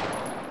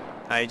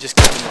 No, you just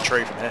get in the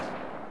tree from here.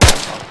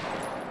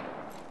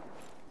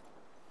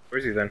 Where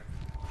is he then?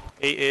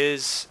 He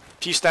is.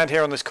 If you stand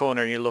here on this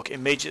corner and you look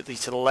immediately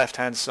to the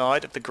left-hand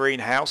side of the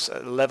greenhouse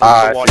at the level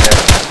of the white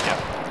house. Yeah.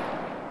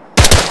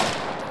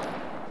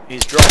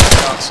 He's dropped. You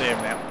can't see him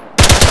now.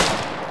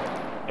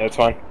 Yeah, it's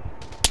fine.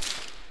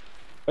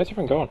 Where's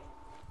everyone going?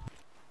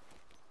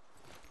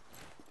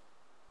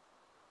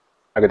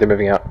 Okay, they're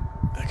moving out.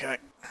 Okay.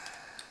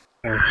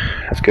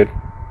 That's good.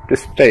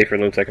 Just stay for a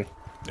little second.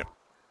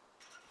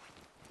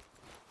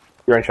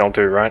 You're in channel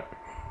 2, right?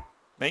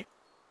 Me?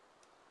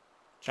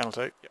 Channel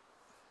 2? Yep.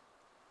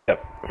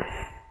 Yep.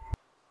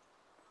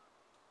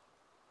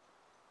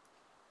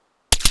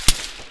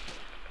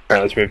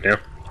 Alright, let's move now.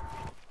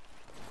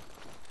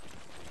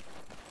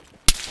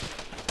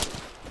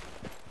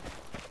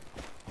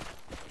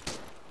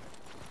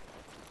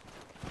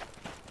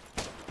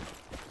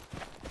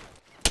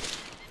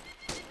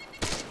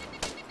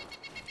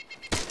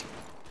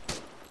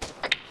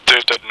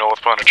 Dude's dead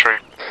north behind a tree.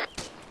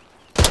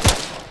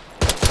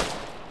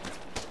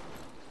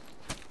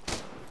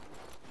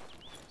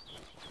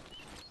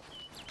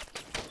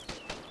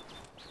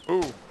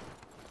 Ooh.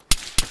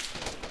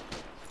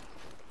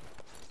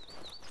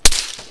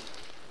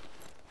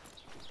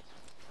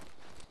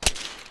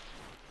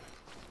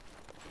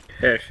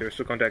 Yeah, sure,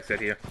 still contacts out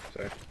here,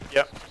 so.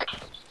 Yep.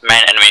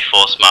 Main enemy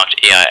force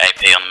marked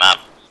EIAP on the map,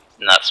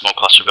 in that small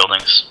cluster of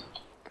buildings.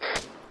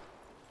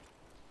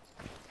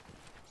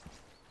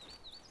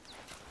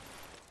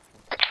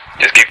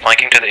 Just keep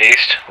flanking to the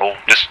east, we'll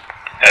just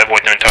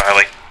avoid them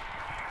entirely.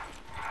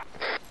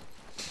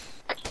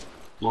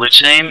 Blue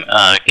team,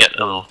 get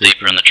a little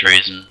deeper in the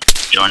trees and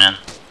join in.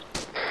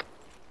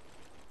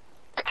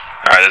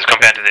 Alright, there's a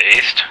compound to the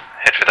east,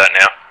 head for that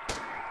now.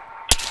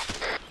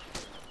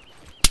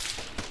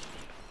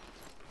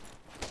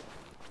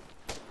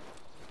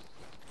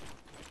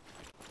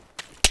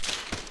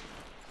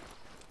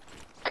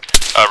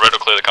 Red will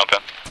clear the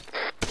compound.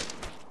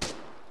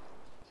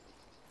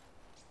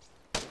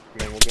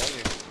 Man, we'll be on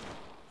you.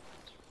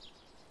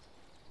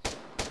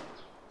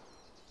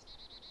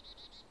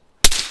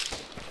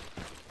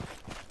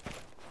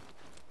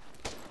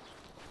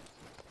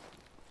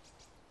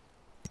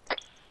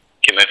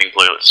 Keep moving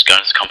blue, let's go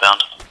into the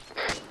compound.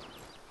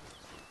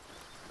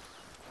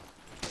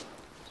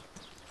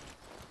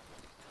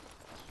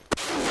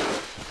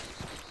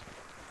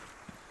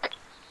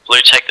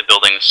 Blue, take the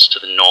buildings to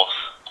the north.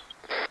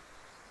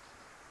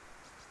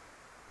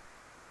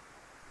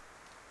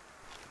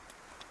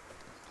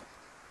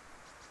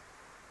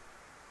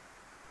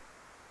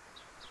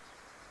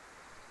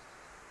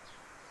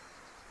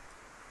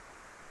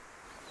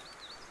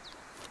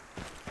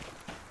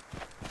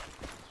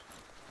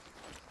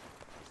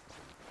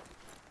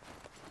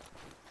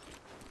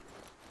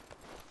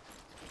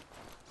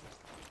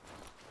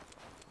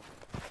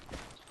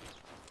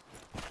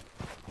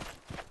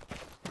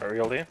 Are we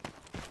all there?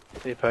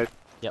 Yeah, Pope.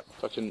 Yep.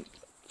 Fucking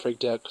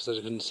freaked out because I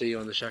couldn't see you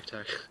on the shack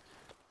tack.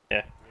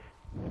 Yeah.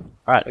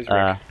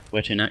 Alright,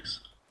 where to next?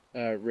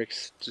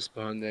 Rick's just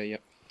behind there,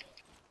 yep.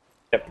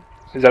 Yep.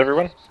 Is that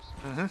everyone?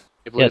 Mm-hmm.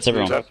 Yeah, it's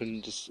everyone. Up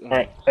and just,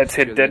 Alright, let's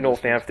head dead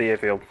north now for the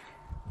airfield.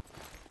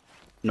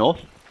 North?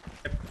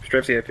 Yep,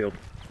 straight for the airfield.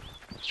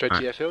 Straight to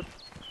the airfield?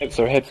 Yep,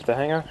 so head for the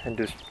hangar and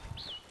just...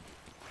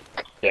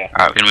 Yeah.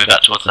 Alright, we're gonna move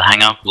out towards the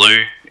hangar. Blue,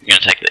 you're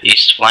gonna take the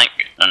east flank,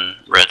 and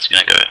red's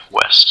gonna go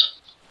west.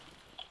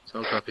 So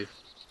I'll copy.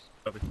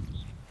 Copy.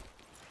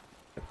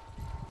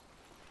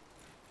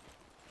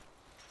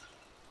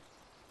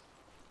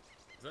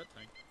 Is that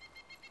tank?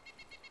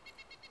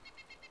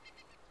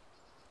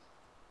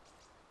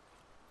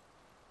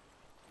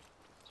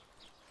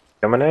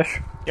 Coming,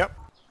 Ash? Yep.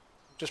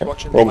 Just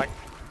watching Roll. the flank.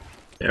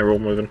 Yeah, we're all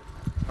moving.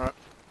 Alright.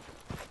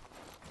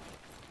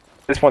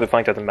 At this point the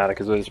flank doesn't matter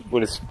because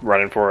we're just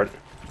running for it.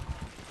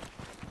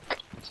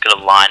 It's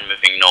got a line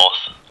moving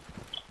north.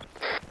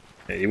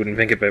 Yeah, you wouldn't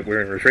think it, but we're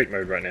in retreat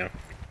mode right now.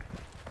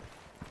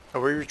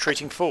 Are we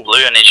retreating forward?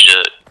 Blue, I need you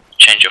to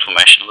change your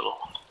formation a little.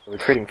 We're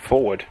retreating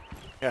forward.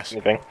 Yes.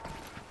 Anything?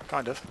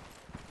 Kind of.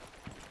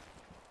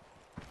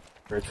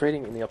 We're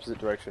retreating in the opposite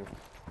direction.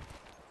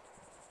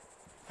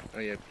 Oh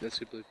yeah, that's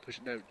good, Blue. Push,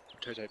 no,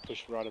 Toto,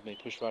 push right of me,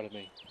 push right of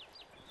me.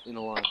 In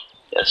a line.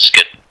 Yeah, this is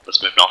good.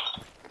 Let's move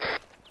north.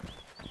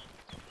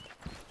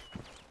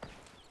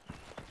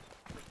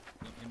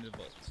 In the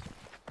vault.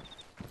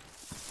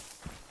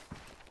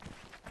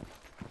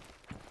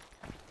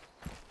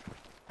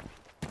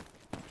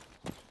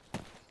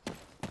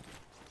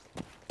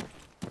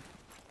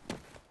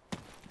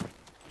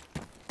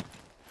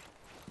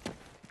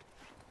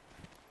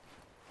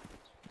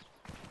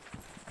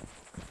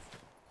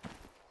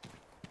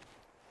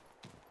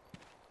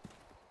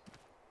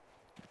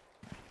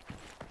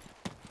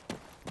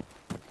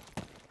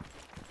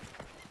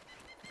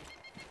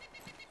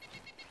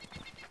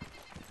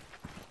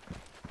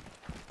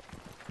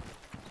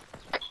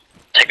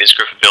 Take this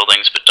group of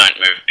buildings, but don't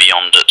move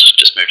beyond it.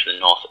 Just move to the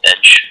north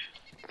edge.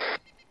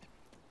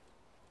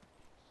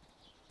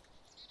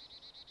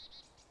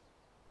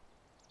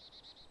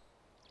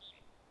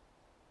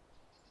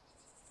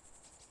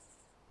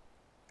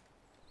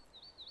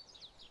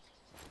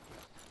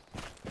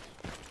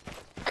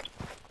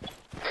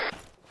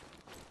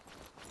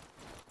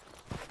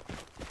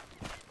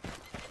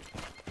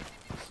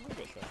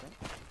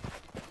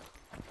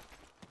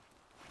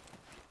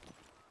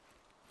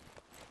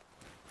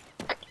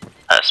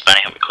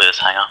 Spanning, help me clear this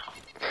hangar.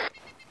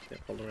 Yeah,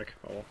 hold on, Rick.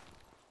 On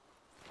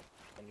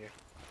you.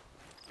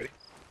 Ready?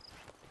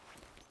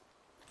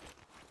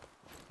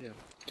 Yeah,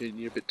 dude,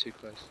 you're a bit too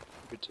close.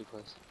 A bit too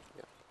close.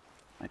 Yeah.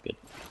 Right, good.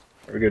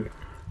 Very good.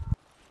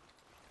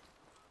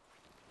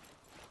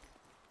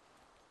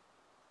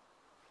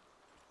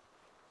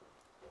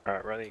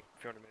 Alright, Riley,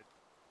 if you want to move.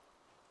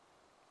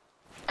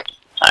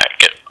 Alright,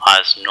 get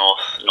eyes north,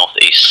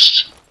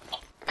 northeast.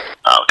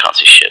 Oh, we can't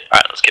see shit.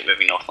 Alright, let's get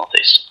moving north,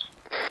 northeast.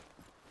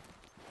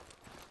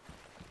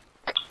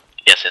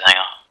 Yes, hang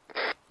on.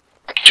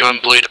 Do you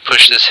want Blue to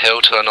push this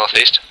hill to the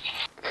northeast?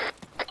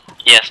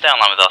 Yeah, stay on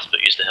line with us,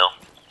 but use the hill.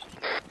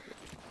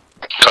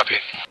 Copy.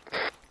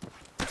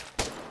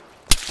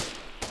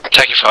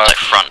 Taking 5. Take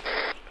front.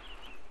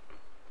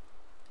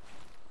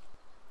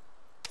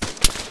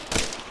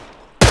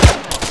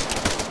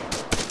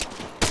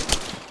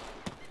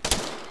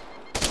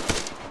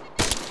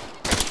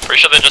 Pretty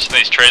sure they're just in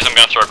these trees. I'm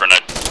gonna throw a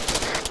grenade.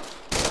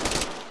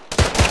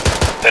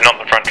 They're not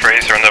in the front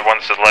trees, they're in the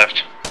ones to the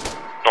left.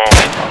 North.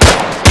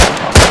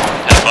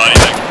 How far do you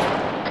think?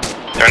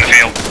 They're in the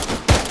field.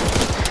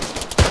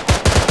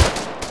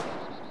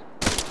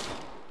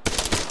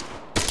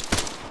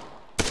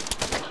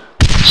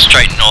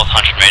 Straight north,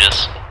 100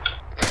 meters.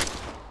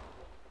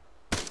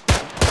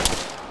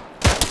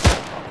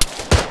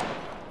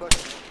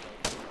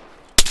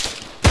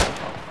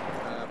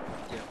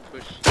 Yeah,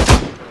 push.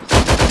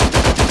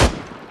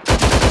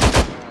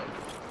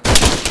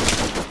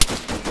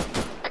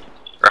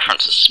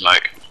 Reference is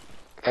smoke.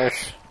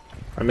 Nice.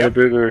 I'm in a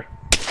booger.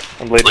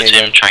 I'm bleeding Blue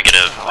again. team, try and get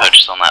a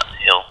purchase on that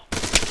hill.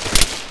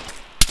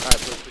 Alright,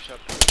 Blue, push up.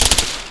 I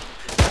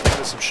think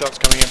there's some shots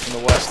coming in from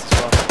the west as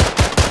well.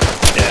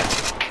 Yeah.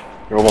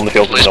 You're all on the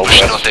field to the Blue's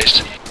pushing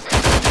northwest.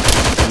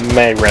 northeast.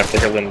 May ramp the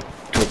hill into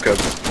a good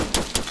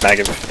mag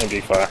of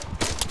MG fire.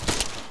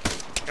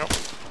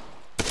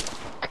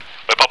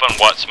 We're popping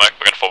white smoke.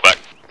 We're gonna fall back.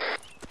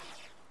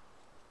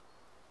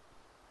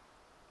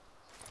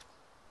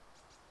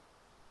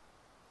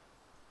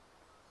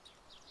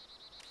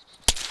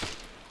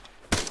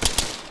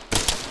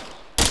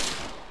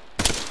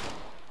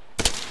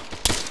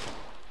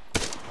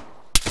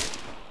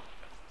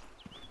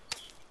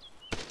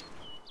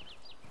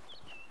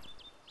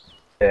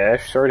 Yeah,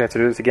 sorry to have to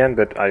do this again,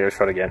 but I got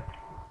shot again.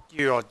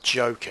 You are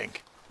joking.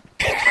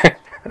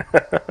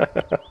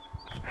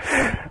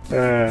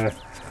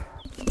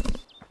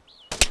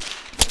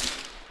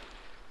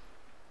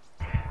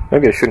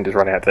 Maybe I shouldn't just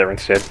run out there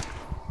instead. There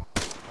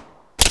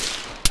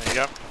you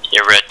go.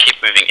 Yeah, red, keep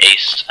moving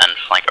east and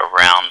flank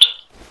around.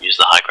 Use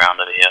the high ground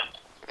over here.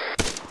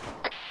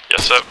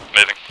 Yes, sir.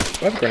 Moving. I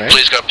have a grenade.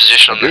 Blue's got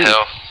position on the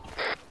hill.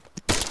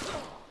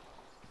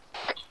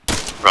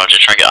 Roger,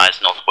 try and get eyes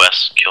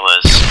northwest. Kill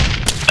those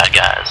bad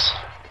guys.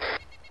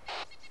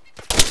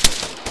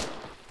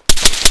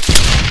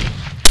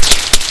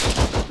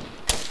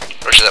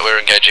 Roger that, we're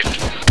engaging.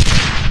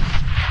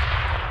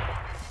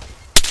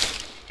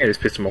 Yeah, just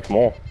pissed him off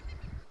more.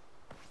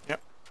 Yep.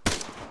 Do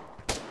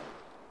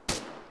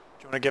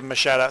you want to give them a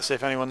shout out, see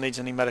if anyone needs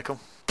any medical?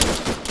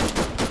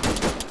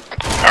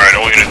 Alright,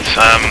 all units,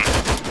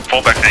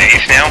 fall back to the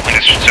east now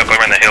and just circle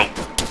around the hill.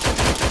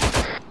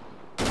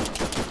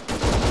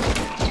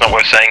 It's not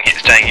worth staying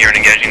here and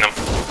engaging them.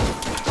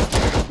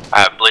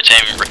 Alright, blue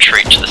team,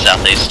 retreat to the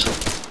southeast.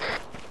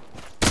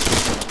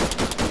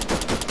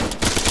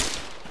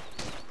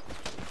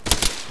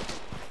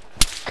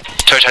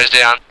 Toto's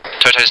down.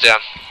 Toto's down.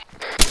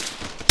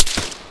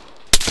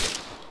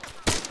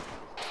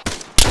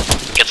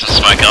 Get some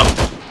smoke up.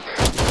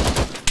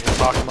 Yeah,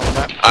 mark them on the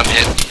map. I'm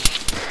hit.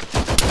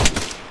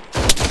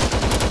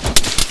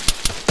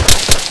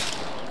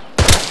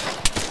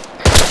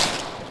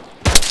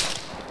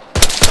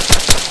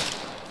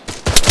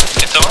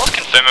 Can someone else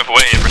confirm if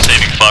we're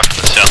receiving fire from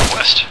the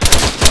southwest?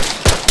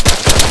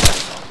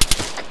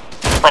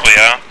 Probably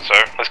are, so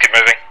let's keep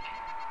moving.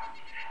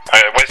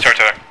 Alright, where's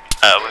Toto?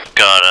 We've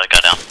got a guy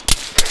down.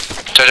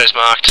 Toto's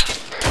marked.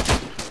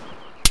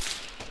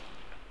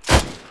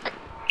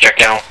 Jack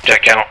down,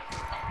 Jack down.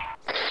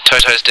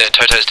 Toto's dead.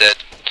 Toto's dead.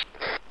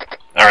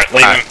 Alright,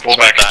 leave him, fall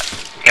back. back.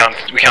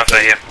 We can't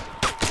stay here.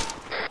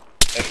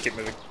 Let's keep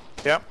moving.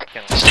 Yep.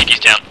 Stinky's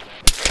down.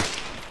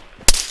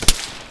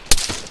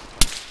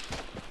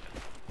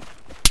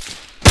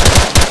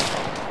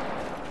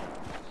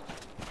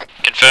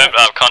 Confirmed,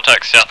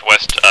 contact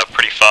southwest,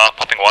 pretty far,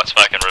 popping white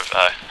smoke and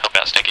help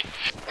out Stinky.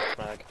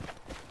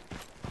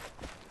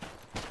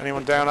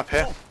 Anyone down up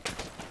here?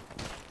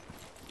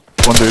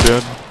 One dude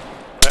dead.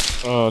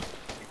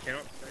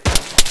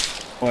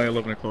 By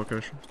 11 o'clock,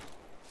 Ocean.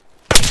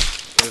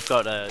 We've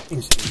got a...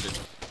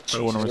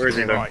 Where is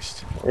he though? Christ.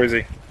 Where is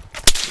he?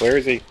 Where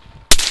is he?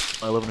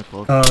 By 11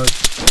 o'clock.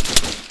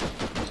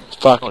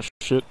 Fuck. Oh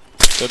shit.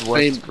 Dead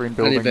west, green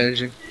Only building.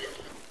 bandaging.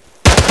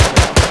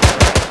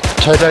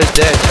 Toto's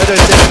dead.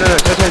 Toto's dead. No,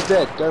 Toto's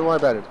dead. Don't worry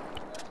about it.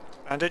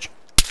 Bandage.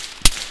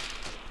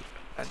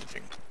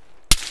 Bandaging.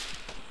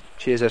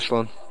 Cheers,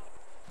 Echelon.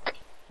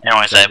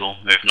 Anyone's able,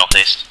 move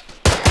northeast.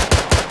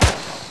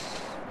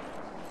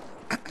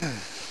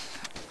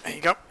 There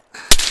you go.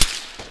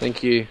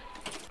 Thank you.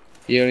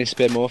 You only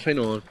spare morphine,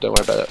 or don't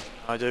worry about it?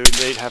 I do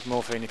indeed have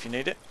morphine if you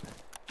need it.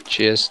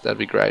 Cheers, that'd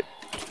be great.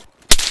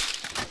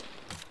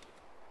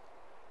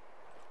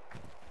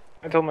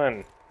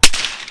 Gentlemen,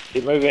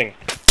 keep moving.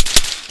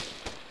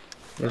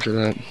 Roger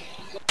that.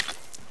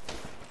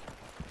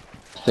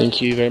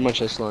 Thank you very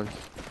much, Echelon.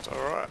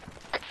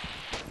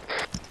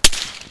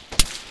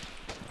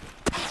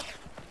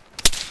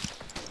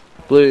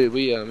 Blue,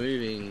 we are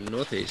moving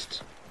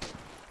northeast.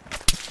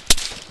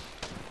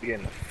 We're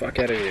getting the fuck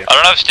out of here. I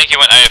don't know if Stinky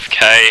went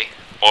AFK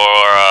or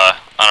I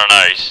don't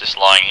know. He's just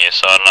lying here,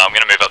 so I don't know. I'm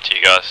gonna move up to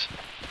you guys.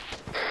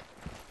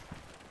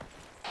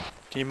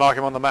 Can you mark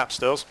him on the map,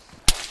 Stills?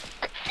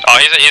 Oh,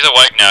 he's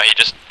awake now. He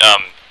just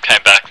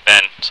came back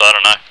then, so I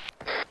don't know.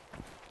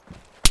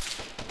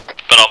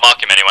 But I'll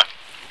mark him anyway.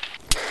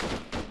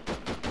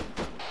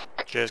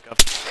 Cheers, Gov.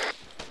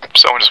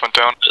 Someone just went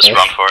down. Just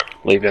run for it.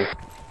 Leave him.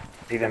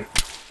 Leave him.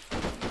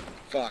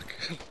 Fuck.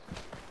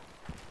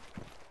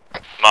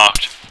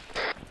 Marked.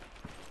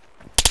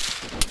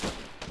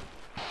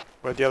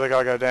 Where'd the other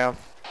guy go down?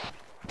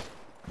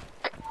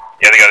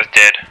 The other guy's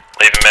dead.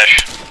 Leave him,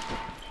 Mesh.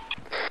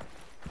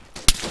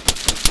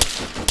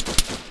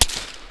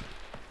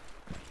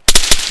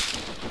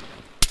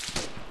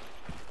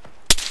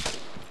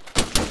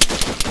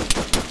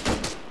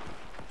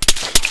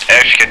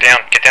 Ash, get down,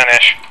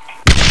 Ash.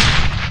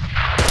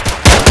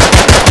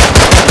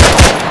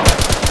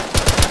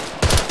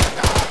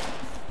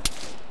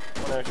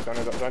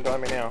 Don't die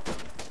me now.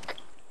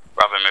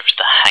 Bravo, move to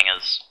the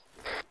hangars.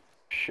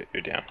 Shit,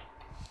 you're down.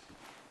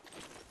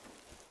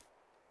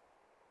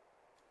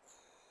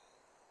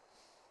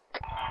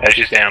 Ash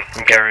is down.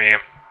 I'm carrying him.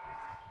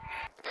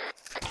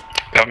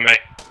 Cover me.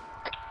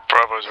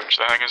 Bravo's reached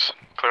the hangars.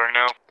 Clearing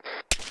now.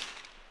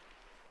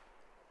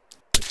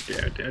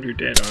 Down, you're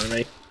dead, aren't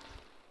they?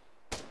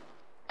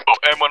 Oh,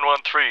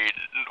 M113,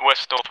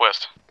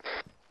 west-northwest.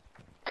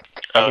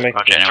 Cover me.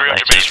 300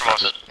 meters from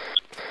us.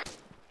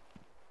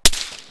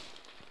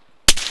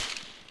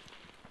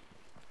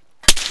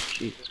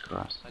 Jesus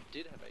Christ. I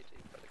did have 18,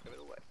 but I gave it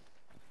away.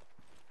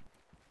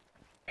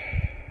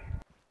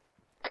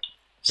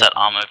 Is that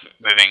armor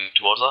moving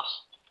towards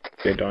us?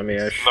 Yeah, die me,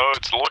 Ash. No,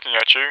 it's looking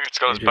at you. It's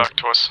got its back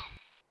to us.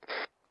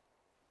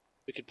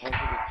 We could pump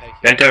it with pay.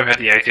 Bento had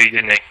the AT,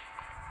 didn't he?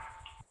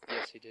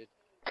 Yes, he did.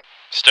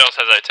 Stills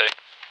has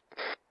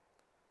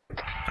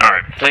AT.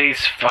 Alright,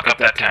 please fuck up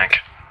that tank.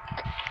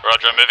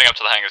 Roger, I'm moving up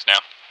to the hangars now.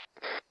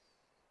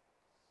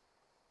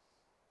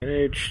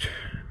 Managed.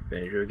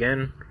 Manage you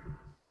again.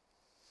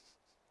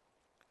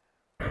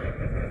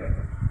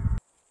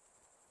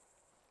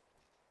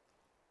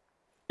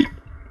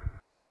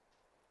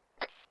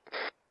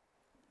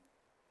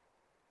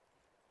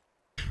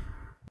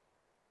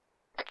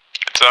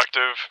 It's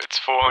active. It's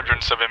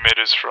 407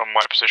 meters from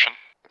my position.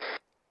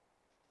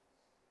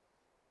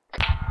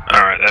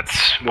 Alright,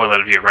 that's well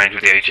out of your range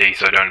with the HE,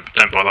 so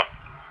don't bother.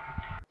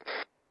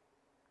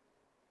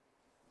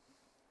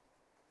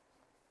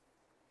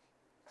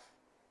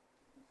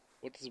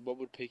 What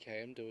would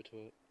PKM do to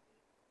it?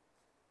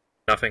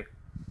 Nothing.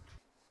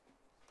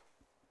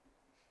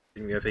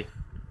 Didn't go P.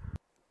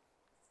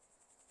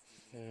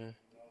 Yeah.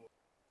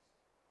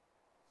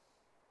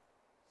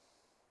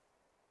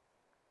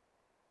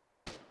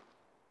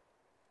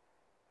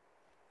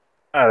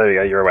 Oh, there we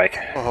go, you're awake.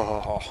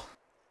 Oh,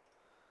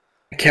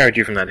 I carried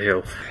you from that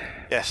hill.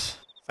 yes.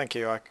 Thank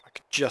you. I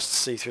could just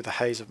see through the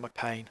haze of my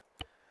pain.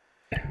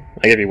 I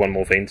gave you one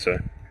morphine, so...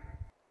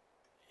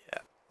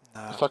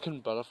 The fucking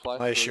butterfly.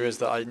 My issue is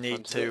that I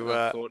need to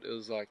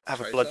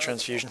have a blood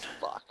transfusion.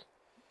 Fuck.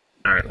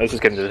 Alright, let's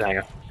just get into the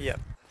hangar. Yep.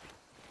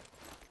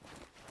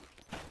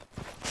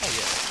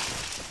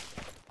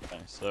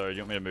 Okay, so you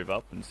want me to move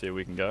up and see if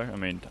we can go? I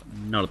mean,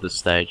 Not at this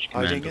stage.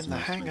 Hiding Command in the doesn't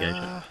want us to engage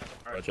hangar.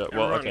 Roger.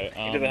 Well, okay.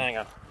 Into the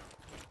hangar.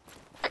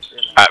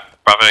 Alright,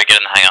 Bravo, get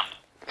in the hangar.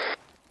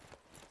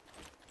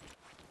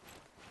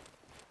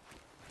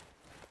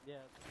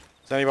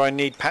 Does anybody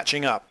need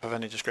patching up of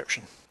any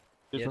description?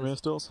 You from here,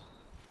 Stills?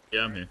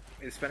 Yeah, I'm here.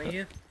 Is Spenny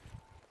here?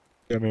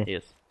 Yeah, I'm here.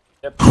 Yes.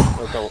 Yep.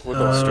 We'll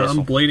go stressful.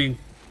 I'm bleeding.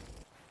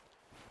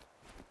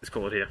 Let's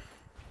call it here.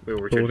 We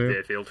will return to the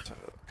airfield.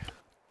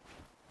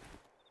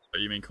 Oh,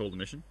 you mean call the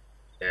mission?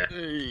 Yeah.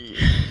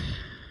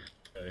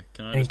 Okay,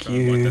 can I Thank just try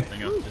and light you. that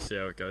thing up to see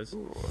how it goes?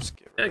 Ooh, let's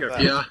get There rid you of go.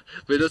 that. Yeah,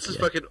 but that's just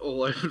fucking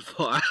all open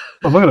fire.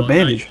 I've got a Well, no,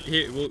 bandage.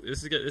 here, well,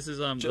 this is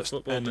the Just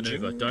football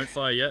bandaging. maneuver. Don't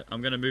fire yet.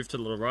 I'm going to move to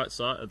the right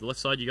side. The left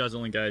side, you guys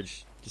will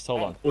engage. Just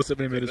hold on. Or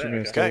 70 meters from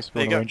here, Okay, Stills.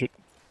 there you Wanna go. range it?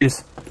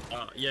 Yes.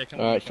 Yeah, come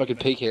on. Alright, fucking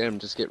PKM,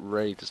 just get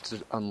ready just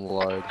to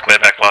unload. Clear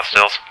back last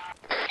Stills.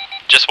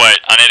 Just wait,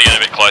 I need to get a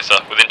bit closer.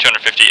 Within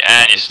 250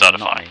 and you start a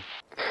Not fight. me.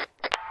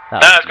 No,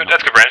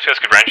 that's good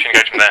range,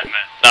 engage from there.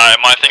 No,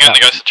 my thing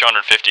only goes to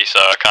 250, so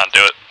I can't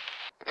do it.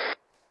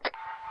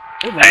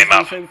 Aim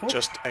up.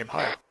 Just aim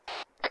higher.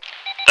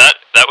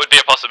 That would be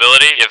a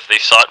possibility if the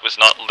site was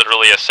not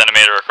literally a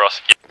centimetre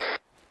across.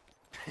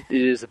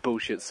 It is a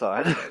bullshit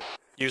side.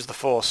 Use the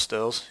force,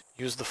 Stills.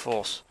 Use the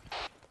force.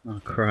 Oh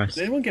Christ.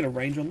 Did anyone get a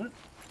range on that?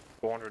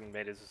 400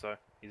 meters or so.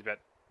 He's about...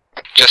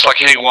 Just like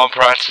hitting one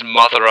price in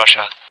Mother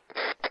Russia.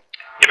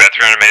 You're about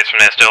 300 meters from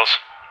there, Stills.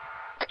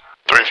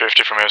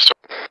 350 from here, Stills.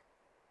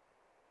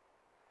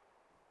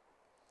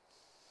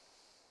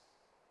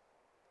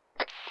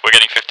 We're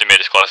getting 50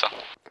 meters closer.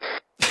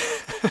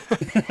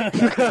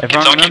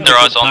 Can someone keep their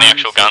eyes on the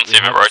actual gun, see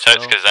if it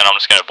rotates, because then I'm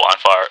just going to blind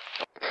fire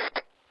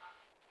it.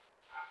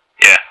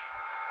 Yeah.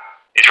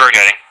 It's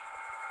rotating.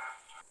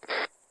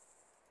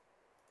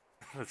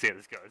 Let's see how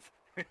this goes.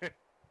 Yeah,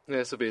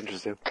 this will be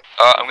interesting.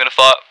 I'm gonna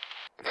fire.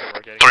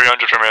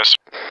 300 from us.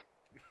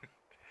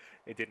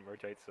 It didn't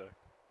rotate, so.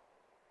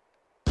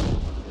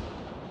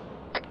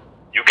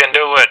 You can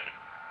do it.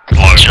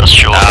 Just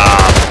short.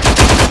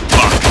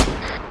 Fuck.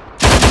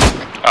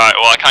 Alright,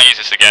 well I can't use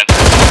this again.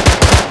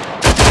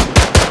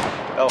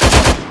 Oh,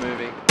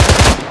 moving.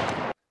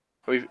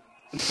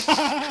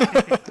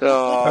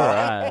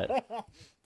 Alright.